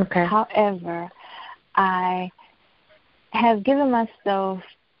 However, I have given myself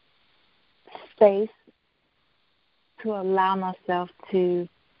space to allow myself to,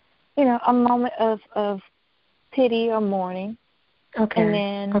 a moment of pity or mourning. Okay. And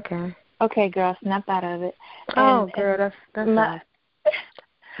then, okay, girl, snap out of it. Girl, that's nice.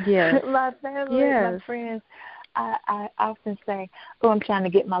 Yes. My family, my friends, I often say, I'm trying to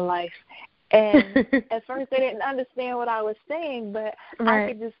get my life. And at first they didn't understand what I was saying, but I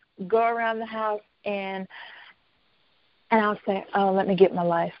could just go around the house and I'll say, let me get my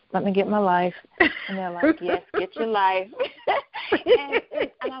life. Let me get my life. And they're like, yes, get your life. and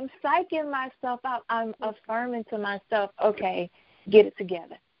I'm psyching myself out. I'm affirming to myself, okay, get it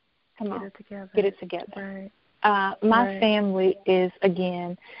together. Come on. Get it together. Right. My family is,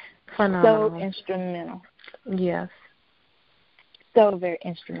 again, phenomenal. So instrumental. Yes. So very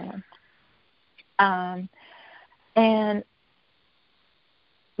instrumental. And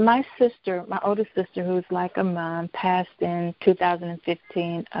my sister, my oldest sister, who's like a mom, passed in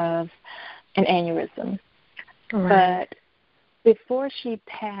 2015 of an aneurysm. Right. But before she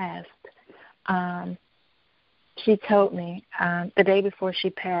passed, she told me the day before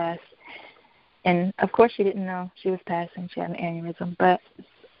she passed, and of course she didn't know she was passing. She had an aneurysm, but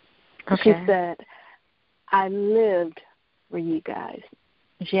she said, I lived for you guys.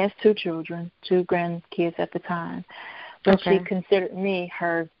 She has 2 children, 2 grandkids at the time. But she considered me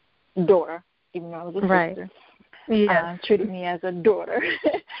her daughter, even though I was a sister. Yes. Treated me as a daughter.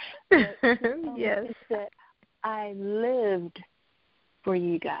 Yes. She said, I lived for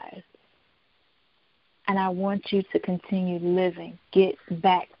you guys, and I want you to continue living. Get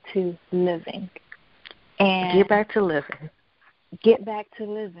back to living. And get back to living. Get back to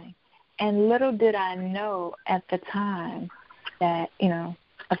living. And little did I know at the time that,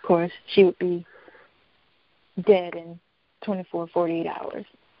 of course, she would be dead in 24, 48 hours.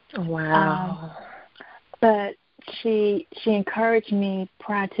 Wow. But she encouraged me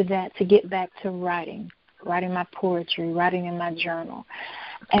prior to that to get back to writing my poetry, writing in my journal.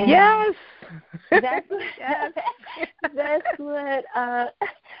 And yes. That's what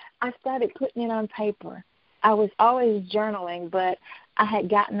I started putting it on paper. I was always journaling, but I had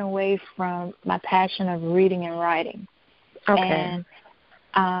gotten away from my passion of reading and writing. Okay.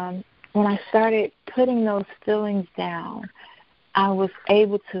 And when I started putting those feelings down, I was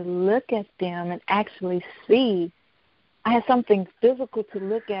able to look at them and actually see. I had something physical to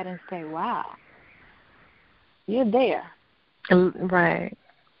look at and say, wow, you're there. Right.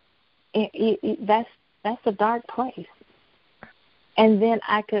 That's a dark place. And then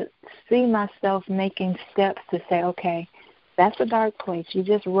I could see myself making steps to say, okay, that's a dark place. You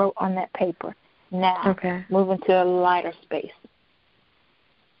just wrote on that paper. Now, move into a lighter space.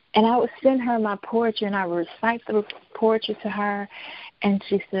 And I would send her my poetry, and I would recite the poetry to her, and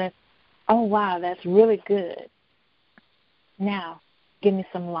she said, oh, wow, that's really good. Now, give me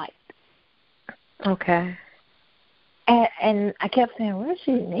some light. Okay. And I kept saying, what does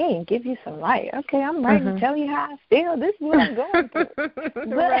she mean, give you some light? Okay, I'm writing to tell you how I feel. This is what I'm going through.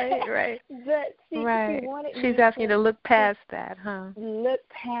 Right. But she wanted She's asking you to look past that, huh? Look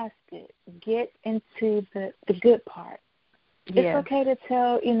past it. Get into the good part. Yeah. It's okay to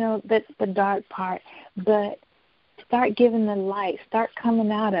tell, the dark part, but start giving the light. Start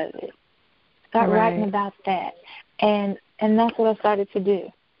coming out of it. Start writing about that. And that's what I started to do.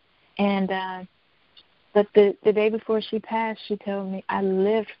 And But the day before she passed, she told me, I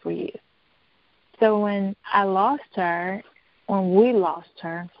lived for you. So when I lost her, when we lost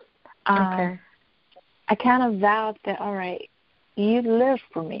her, I kind of vowed that, all right, you lived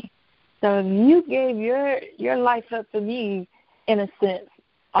for me. So if you gave your life up for me, in a sense,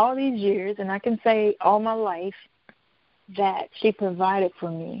 all these years, and I can say all my life, that she provided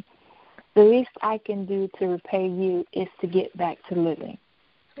for me, the least I can do to repay you is to get back to living.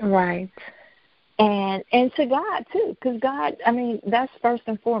 Right. And to God, too, because God, I mean, that's first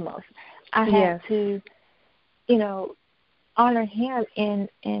and foremost. I had to, honor him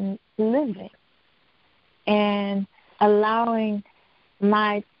in living and allowing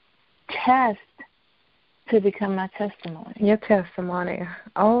my test to become my testimony. Your testimony.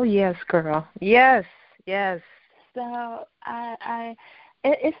 Oh, yes, girl. Yes, yes. So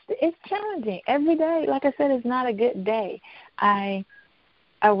it's challenging. Every day, like I said, is not a good day. I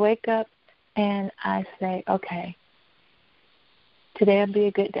wake up and I say, okay, today will be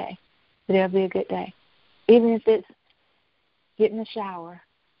a good day. Today will be a good day. Even if it's get in the shower.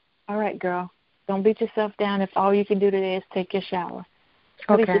 All right, girl, don't beat yourself down if all you can do today is take your shower.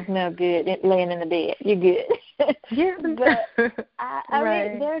 At least you smell good laying in the bed. You're good. Yeah. But I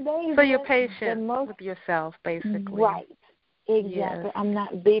mean, there are days so you're patient with yourself, basically. Right. Exactly. Yes. I'm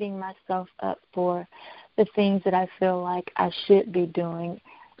not beating myself up for the things that I feel like I should be doing,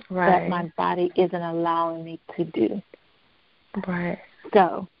 but my body isn't allowing me to do. Right.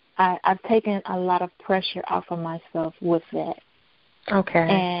 So I've taken a lot of pressure off of myself with that. Okay.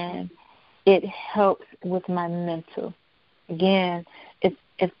 And it helps with my mental. Again, if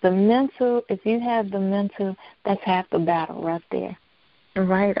you have the mental, that's half the battle right there.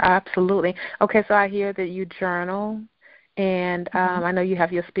 Right, absolutely. Okay, so I hear that you journal, and I know you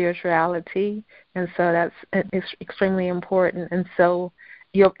have your spirituality, and so that's extremely important. And so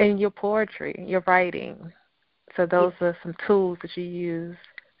your poetry, your writing, so those are some tools that you use.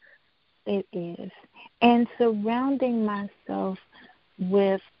 It is. And surrounding myself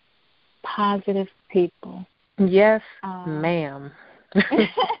with positive people. Yes, ma'am.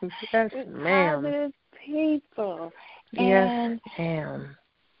 Yes, ma'am. Positive people. Yes, ma'am.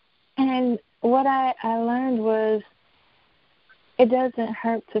 And what I learned was it doesn't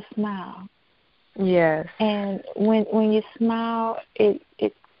hurt to smile. Yes. And when you smile, it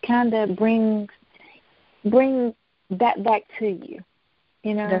kind of brings that back to you.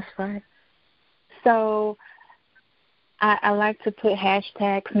 That's right. So I like to put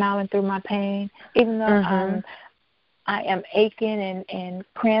hashtag smiling through my pain, even though I am aching and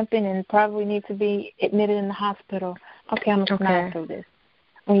cramping and probably need to be admitted in the hospital. Okay, I'm going to smile through this.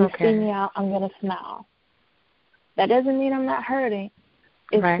 When you see me out, I'm going to smile. That doesn't mean I'm not hurting.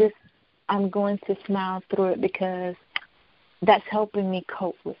 It's just I'm going to smile through it because that's helping me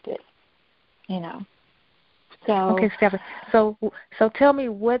cope with it, So okay, Stephanie. So tell me,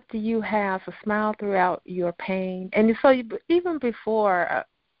 what do you have to smile throughout your pain? And so even before,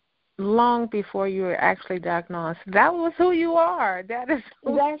 long before you were actually diagnosed, that was who you are. That is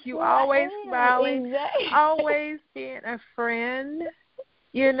who you always smiling, exactly. Always being a friend.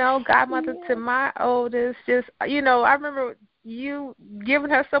 Godmother to my oldest. Just I remember you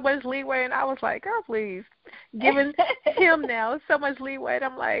giving her so much leeway, and I was like, girl, please, giving him now so much leeway. And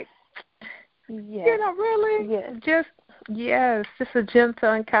I'm like. Yes. Really? Yes. Just a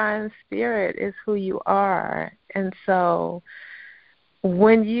gentle and kind spirit is who you are. And so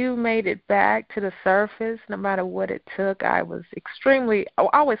when you made it back to the surface, no matter what it took, I was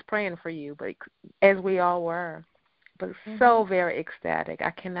always praying for you, but as we all were, but so very ecstatic.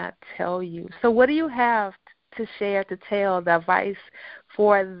 I cannot tell you. So what do you have to share, to tell, the advice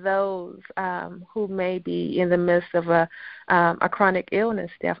for those who may be in the midst of a chronic illness,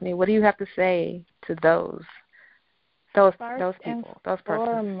 Stephanie? What do you have to say to those people, those persons?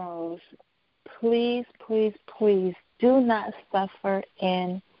 Foremost, please, please, please do not suffer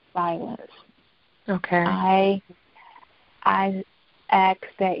in silence. Okay. I ask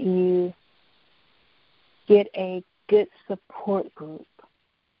that you get a good support group.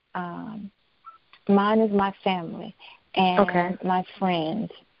 Mine is my family and my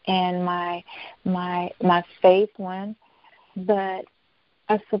friends and my faith one, but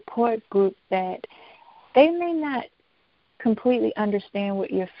a support group that they may not completely understand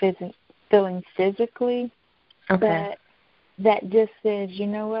what you're feeling physically, but that just says, you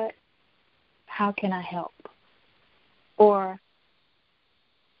know what, how can I help? Or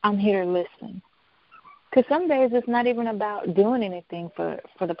I'm here to listen. Because some days it's not even about doing anything for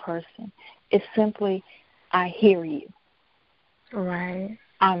the person. It's simply, I hear you. Right.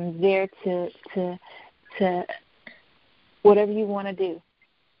 I'm there to whatever you want to do.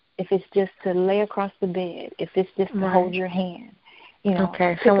 if it's just to lay across the bed, if it's just to hold your hand,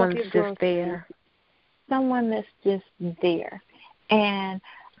 Okay, someone's just there. Someone that's just there. And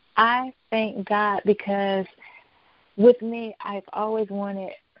I thank God because with me, I've always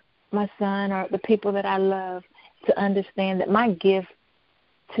wanted my son or the people that I love to understand that my gift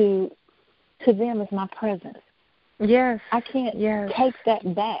to them is my presence. Yes. I can't take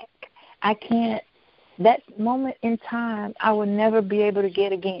that back. I can't. That moment in time, I will never be able to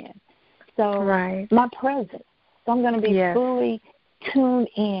get again. So my presence. So I'm going to be fully tuned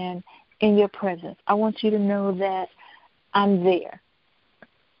in your presence. I want you to know that I'm there.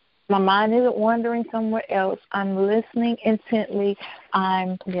 My mind isn't wandering somewhere else. I'm listening intently.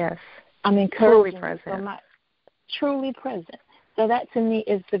 I'm encouraging. Truly present. So truly present. So that to me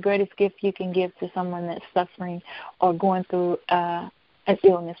is the greatest gift you can give to someone that's suffering or going through an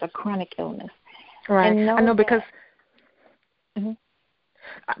illness, a chronic illness. Right. I know because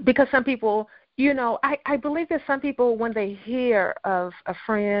some people, I believe that some people, when they hear of a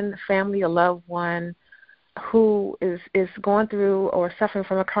friend, family, a loved one who is going through or suffering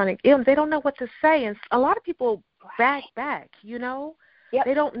from a chronic illness, they don't know what to say. And a lot of people back, Yep.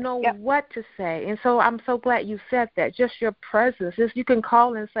 They don't know what to say. And so I'm so glad you said that. Just your presence. Just you can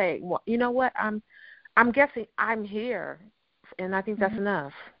call and say, well, you know what, I'm guessing I'm here. And I think that's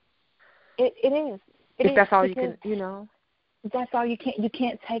enough. It is. If that's all you can, That's all you can't. You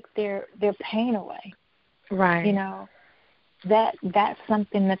can't take their pain away. Right. That's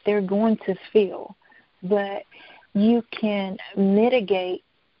something that they're going to feel, but you can mitigate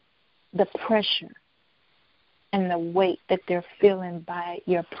the pressure and the weight that they're feeling by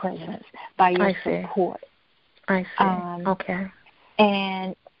your presence, by your support. I see. Okay.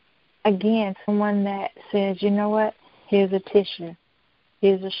 And again, someone that says, you know what? Here's a tissue.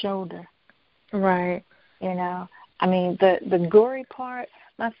 Here's a shoulder. Right. I mean, the gory part,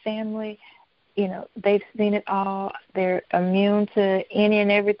 my family, they've seen it all. They're immune to any and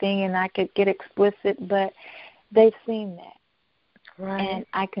everything, and I could get explicit, but they've seen that. Right. And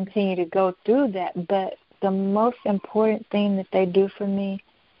I continue to go through that. But the most important thing that they do for me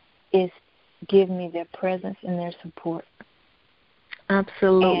is give me their presence and their support.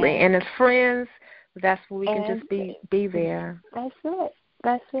 Absolutely. And as friends, that's where we can just be there. That's it.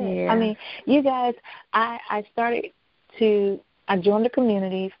 That's it. Yeah. I mean, you guys, I joined the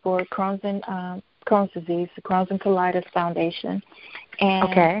community for Crohn's disease, the Crohn's and Colitis Foundation.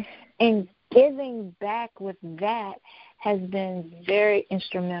 And giving back with that has been very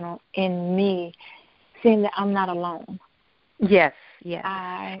instrumental in me seeing that I'm not alone. Yes.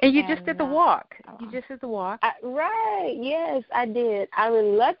 And you just did the walk. Right, yes, I did. I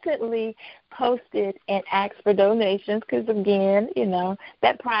reluctantly posted and asked for donations because, again,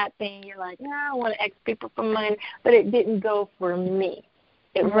 that pride thing, you're like, no, I want to ask people for money, but it didn't go for me.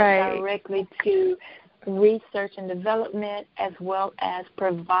 It went directly to research and development as well as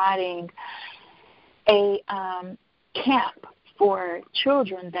providing a camp for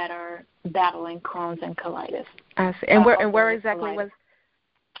children that are battling Crohn's and colitis. I see. And where exactly was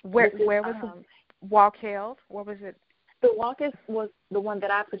the walk held? Where was it? The walk was the one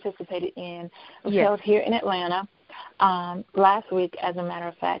that I participated in. It was held here in Atlanta last week, as a matter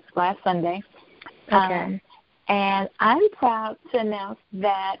of fact, last Sunday. Okay. And I'm proud to announce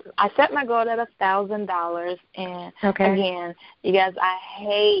that I set my goal at $1,000. And again, you guys, I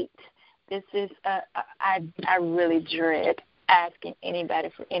hate this is I really dread asking anybody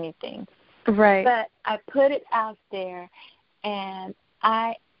for anything. Right. But I put it out there, and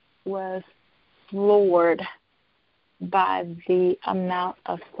I was floored by the amount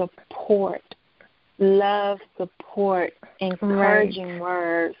of support, love, support, encouraging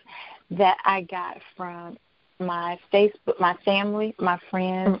words that I got from my Facebook, my family, my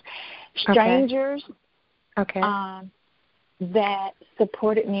friends, strangers that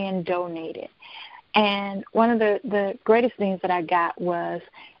supported me and donated. And one of the greatest things that I got was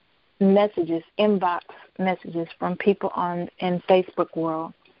messages, inbox messages from people in Facebook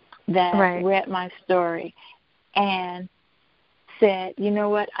world that read my story and said, you know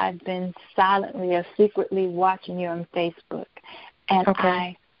what, I've been silently or secretly watching you on Facebook, and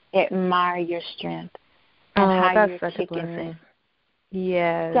I admire your strength and how you're kicking it.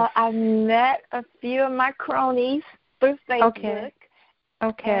 Yes. So I met a few of my cronies through Facebook.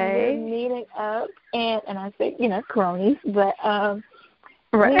 And we're meeting up, and I say, cronies, but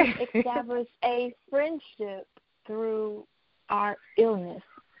we established a friendship through our illness.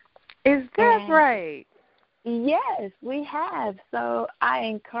 Is that right? Yes, we have. So I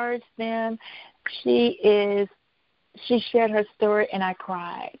encouraged them. She shared her story, and I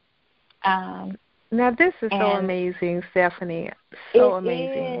cried. Now, this is so amazing, Stephanie. So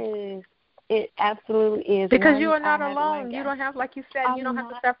amazing. It is. It absolutely is. Because you are not alone. You don't have, like you said, you don't have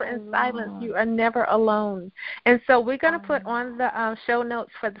to suffer in silence. You are never alone. And so we're going to put on the show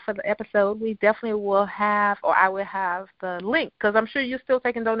notes for the episode. We definitely will have, or I will have the link, because I'm sure you're still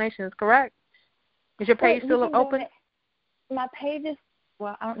taking donations, correct? Is your page still open? My page is,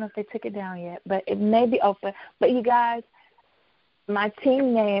 well, I don't know if they took it down yet, but it may be open. But you guys, my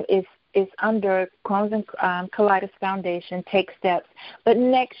team name is under Crohn's and Colitis Foundation, Take Steps. But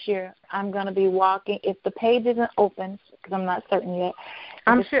next year, I'm going to be walking. If the page isn't open, because I'm not certain yet.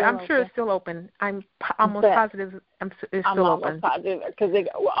 I'm sure it's still open. I'm almost positive it's still open. Positive because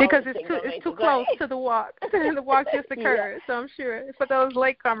it's too close to the walk. The walk just occurred. So I'm sure for those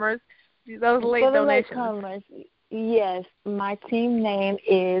latecomers, those late donations. Latecomers, yes. My team name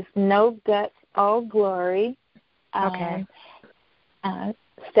is No Guts, All Glory. Okay.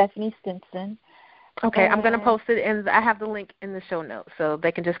 Stephanie Stinson. Okay, I'm going to post it, and I have the link in the show notes, so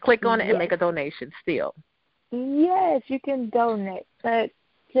they can just click on it and make a donation still. Yes, you can donate, but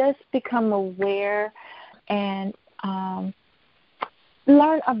just become aware and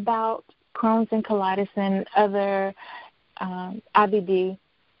learn about Crohn's and colitis and other IBD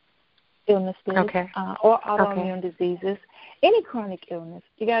illnesses or autoimmune diseases, any chronic illness.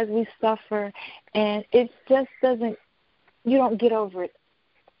 You guys, we suffer, and it just doesn't, you don't get over it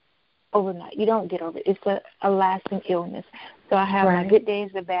overnight. You don't get over it. It's a lasting illness. So I have my good days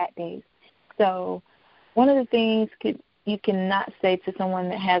and bad days. So one of the things you cannot say to someone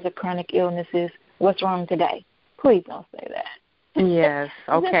that has a chronic illness is, what's wrong today? Please don't say that. Yes.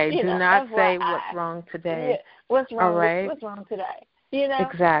 Okay. Do not say what's wrong today. Yeah. What's wrong? All right. What's wrong today? You know?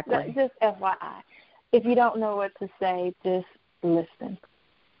 Exactly. Just FYI. If you don't know what to say, just listen.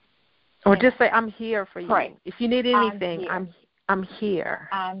 Or just say, I'm here for you. Pray. If you need anything, I'm here.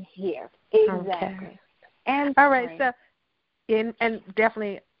 I'm here. Exactly. Okay. And all right, so and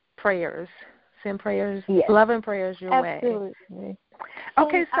definitely prayers. Send prayers, love and prayers your way. Absolutely.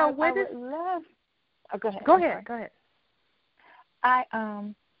 Okay, so what is love? Oh, go ahead. Go ahead.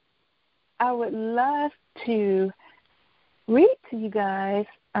 I would love to read to you guys,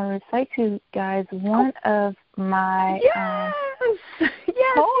 recite to you guys one of my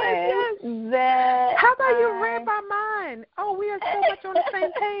poems that. How about you read my mind? Oh, we are so much on the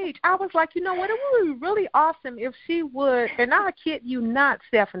same page. I was like, you know what? It would be really awesome if she would. And I kid you not,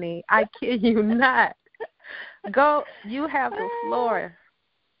 Stephanie. I kid you not. Go. You have the floor.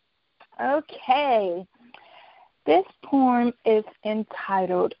 Okay. This poem is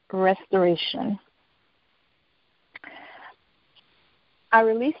entitled Restoration. I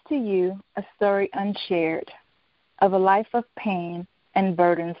release to you a story unshared of a life of pain and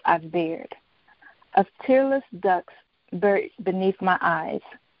burdens I've bared, of tearless ducks buried beneath my eyes,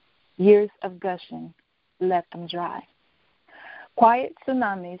 years of gushing, let them dry. Quiet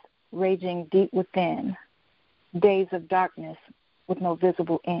tsunamis raging deep within, days of darkness with no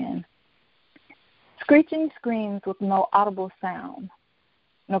visible end. Screeching screams with no audible sound,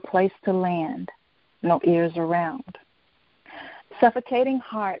 no place to land, no ears around. Suffocating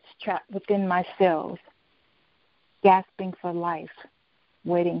hearts trapped within my cells, gasping for life,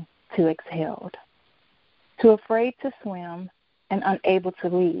 waiting to exhale. Too afraid to swim and unable to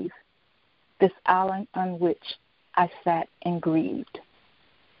leave this island on which I sat and grieved.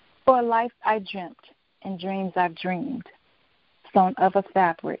 For a life I dreamt and dreams I've dreamed, sewn of a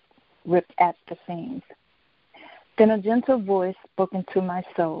fabric ripped at the seams. Then a gentle voice spoke into my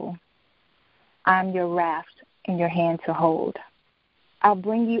soul. I'm your raft in your hand to hold. I'll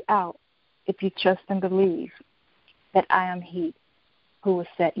bring you out if you trust and believe that I am He who will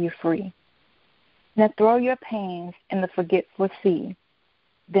set you free. Now throw your pains in the forgetful sea,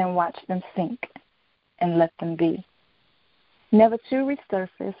 then watch them sink and let them be. Never to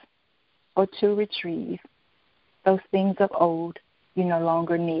resurface or to retrieve those things of old you no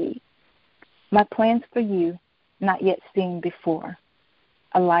longer need. My plans for you, not yet seen before,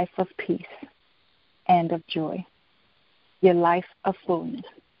 a life of peace and of joy. Your life of fullness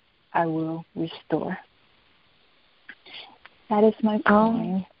I will restore. That is my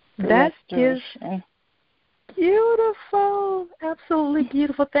poem. That is beautiful. Absolutely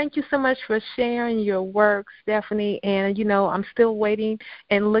beautiful. Thank you so much for sharing your work, Stephanie. And I'm still waiting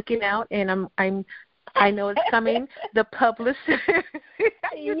and looking out, and I know it's coming. The publisher.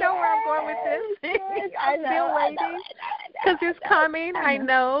 You know where I'm going with this. I'm still waiting because it's coming. I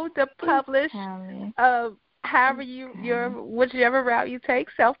know the publish. However whichever route you take,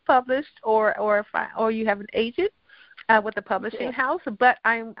 self-published or you have an agent with a publishing house. But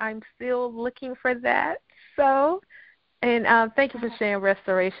I'm still looking for that. So And thank you for sharing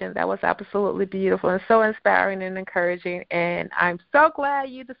restoration. That was absolutely beautiful and so inspiring and encouraging. And I'm so glad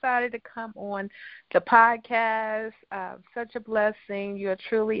you decided to come on the podcast. Such a blessing. You're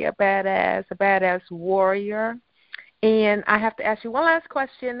truly a badass warrior. And I have to ask you one last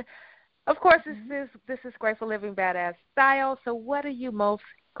question. Of course, this is Grateful Living Badass style. So what are you most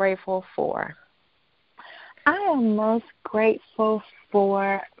grateful for? I am most grateful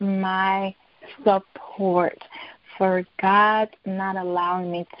for my support, for God not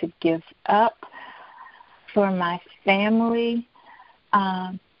allowing me to give up, for my family,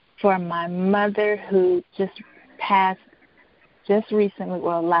 for my mother who just passed just recently,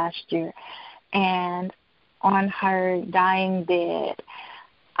 well, last year. And on her dying bed,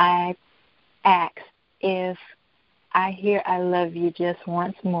 I asked, if I hear I love you just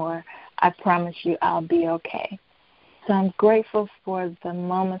once more, I promise you I'll be okay. So I'm grateful for the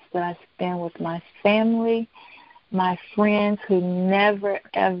moments that I spend with my family, my friends who never,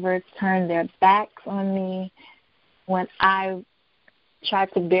 ever turned their backs on me when I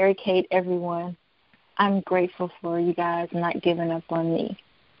tried to barricade everyone. I'm grateful for you guys not giving up on me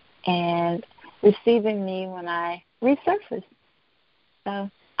and receiving me when I resurface. So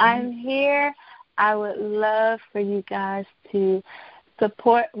I'm here. I would love for you guys to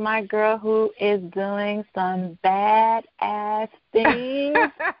support my girl who is doing some badass things.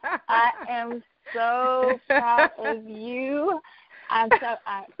 I am so proud of you. I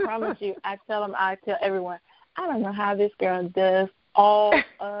promise you, I tell everyone, I don't know how this girl does all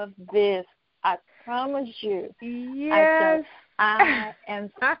of this. I promise you. Yes. I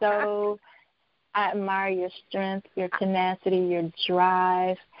admire your strength, your tenacity, your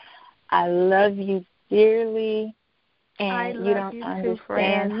drive. I love you dearly. And you don't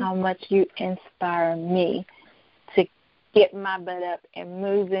understand how much you inspire me to get my butt up and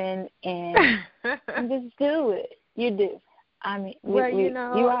moving and just do it. You do. I mean,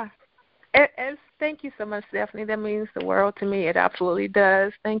 you are. And thank you so much, Stephanie. That means the world to me. It absolutely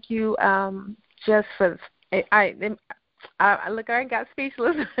does. Thank you. Just for I ain't got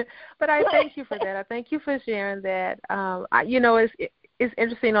speechless, but I thank you for that. I thank you for sharing that. It's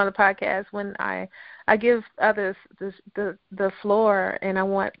interesting on the podcast when I give others the floor, and I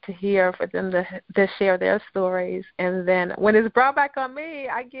want to hear for them to share their stories. And then when it's brought back on me,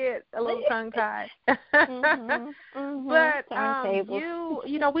 I get a little tongue-tied. But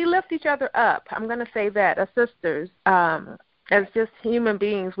we lift each other up. I'm going to say that as sisters, as just human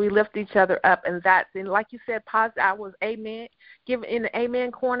beings, we lift each other up, and like you said, positive. I was giving in the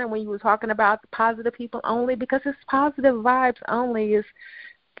amen corner when you were talking about the positive people only, because it's positive vibes only. Is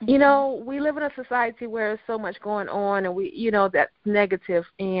we live in a society where there's so much going on, and that's negative,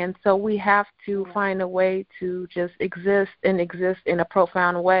 and so we have to find a way to just exist in a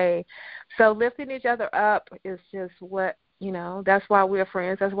profound way. So lifting each other up is just what that's why we're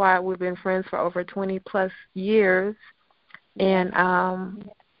friends. That's why we've been friends for over 20 plus years. And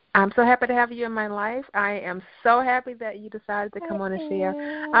I'm so happy to have you in my life. I am so happy that you decided to come on and share.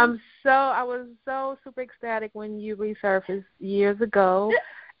 I was so super ecstatic when you resurfaced years ago,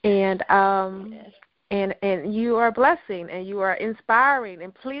 and you are a blessing and you are inspiring.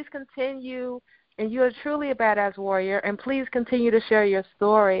 And please continue. And you are truly a badass warrior. And please continue to share your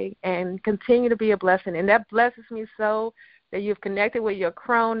story and continue to be a blessing. And that blesses me so that you've connected with your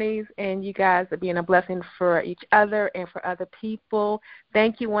cronies, and you guys are being a blessing for each other and for other people.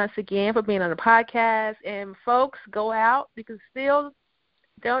 Thank you once again for being on the podcast. And, folks, go out. You can still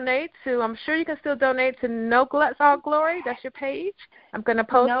donate to, I'm sure you can still donate to No Guts, All Glory. That's your page. I'm going to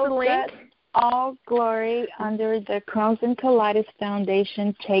post the link. No Guts, All Glory under the Crohn's and Colitis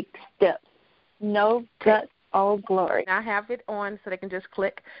Foundation. Take steps. No Guts, All Glory. I have it on so they can just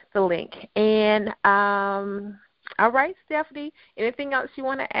click the link. And, all right, Stephanie, anything else you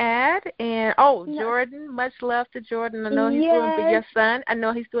want to add? And, Jordan, much love to Jordan. I know he's doing your son. I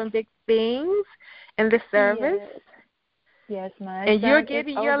know he's doing big things in the service. Yes, my and son you're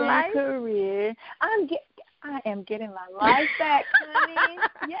getting your life career. I am getting my life back, honey.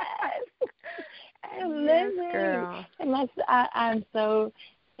 Yes. I'm living. Girl. And I'm so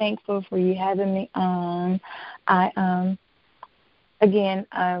thankful for you having me on. I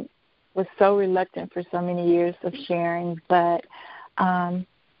was so reluctant for so many years of sharing, but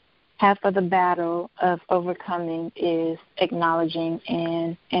half of the battle of overcoming is acknowledging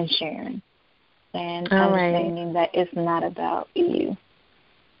and sharing and understanding that it's not about you.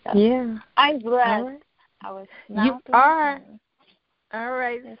 So yeah. I'm blessed. Right. I was not you are. All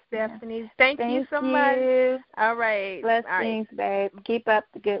right, yes, Stephanie. Thank you so much. All right. Blessings, babe. Keep up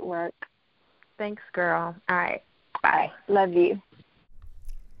the good work. Thanks, girl. All right. Bye. Love you.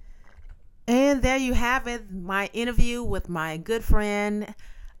 And there you have it, my interview with my good friend,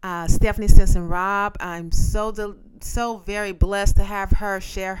 Stephanie Stinson Robb. I'm so very blessed to have her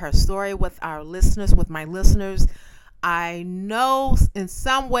share her story with our listeners, with my listeners. I know in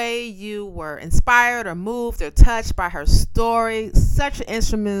some way you were inspired or moved or touched by her story. Such an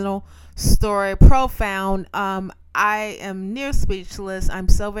instrumental story, profound. I am near speechless. I'm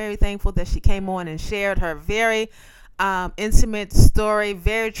so very thankful that she came on and shared her very intimate story,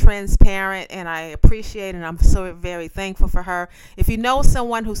 very transparent, and I appreciate and I'm so very thankful for her. If you know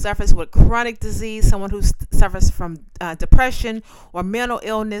someone who suffers with chronic disease, someone who suffers from depression or mental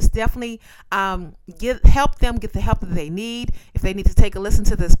illness, definitely help them get the help that they need. If they need to take a listen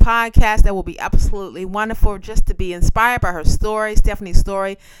to this podcast, that will be absolutely wonderful, just to be inspired by her story, Stephanie's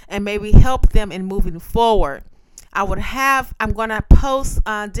story, and maybe help them in moving forward. I'm going to post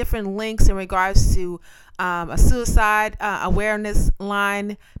different links in regards to a suicide awareness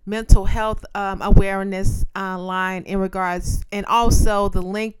line, mental health awareness line in regards, and also the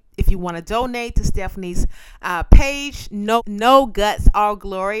link if you want to donate to Stephanie's page, No Guts, All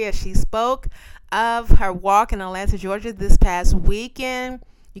Glory, as she spoke of her walk in Atlanta, Georgia this past weekend.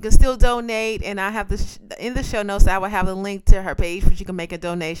 You can still donate, and I have in the show notes, I will have a link to her page where you can make a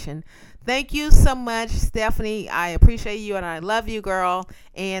donation. Thank you so much, Stephanie. I appreciate you, and I love you, girl.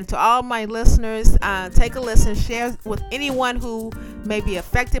 And to all my listeners, take a listen, share with anyone who may be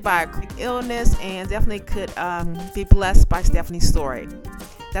affected by a chronic illness and definitely could be blessed by Stephanie's story.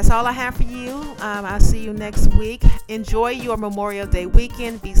 That's all I have for you. I'll see you next week. Enjoy your Memorial Day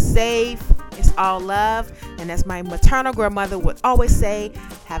weekend. Be safe. It's all love. And as my maternal grandmother would always say,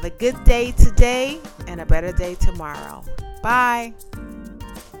 have a good day today and a better day tomorrow. Bye.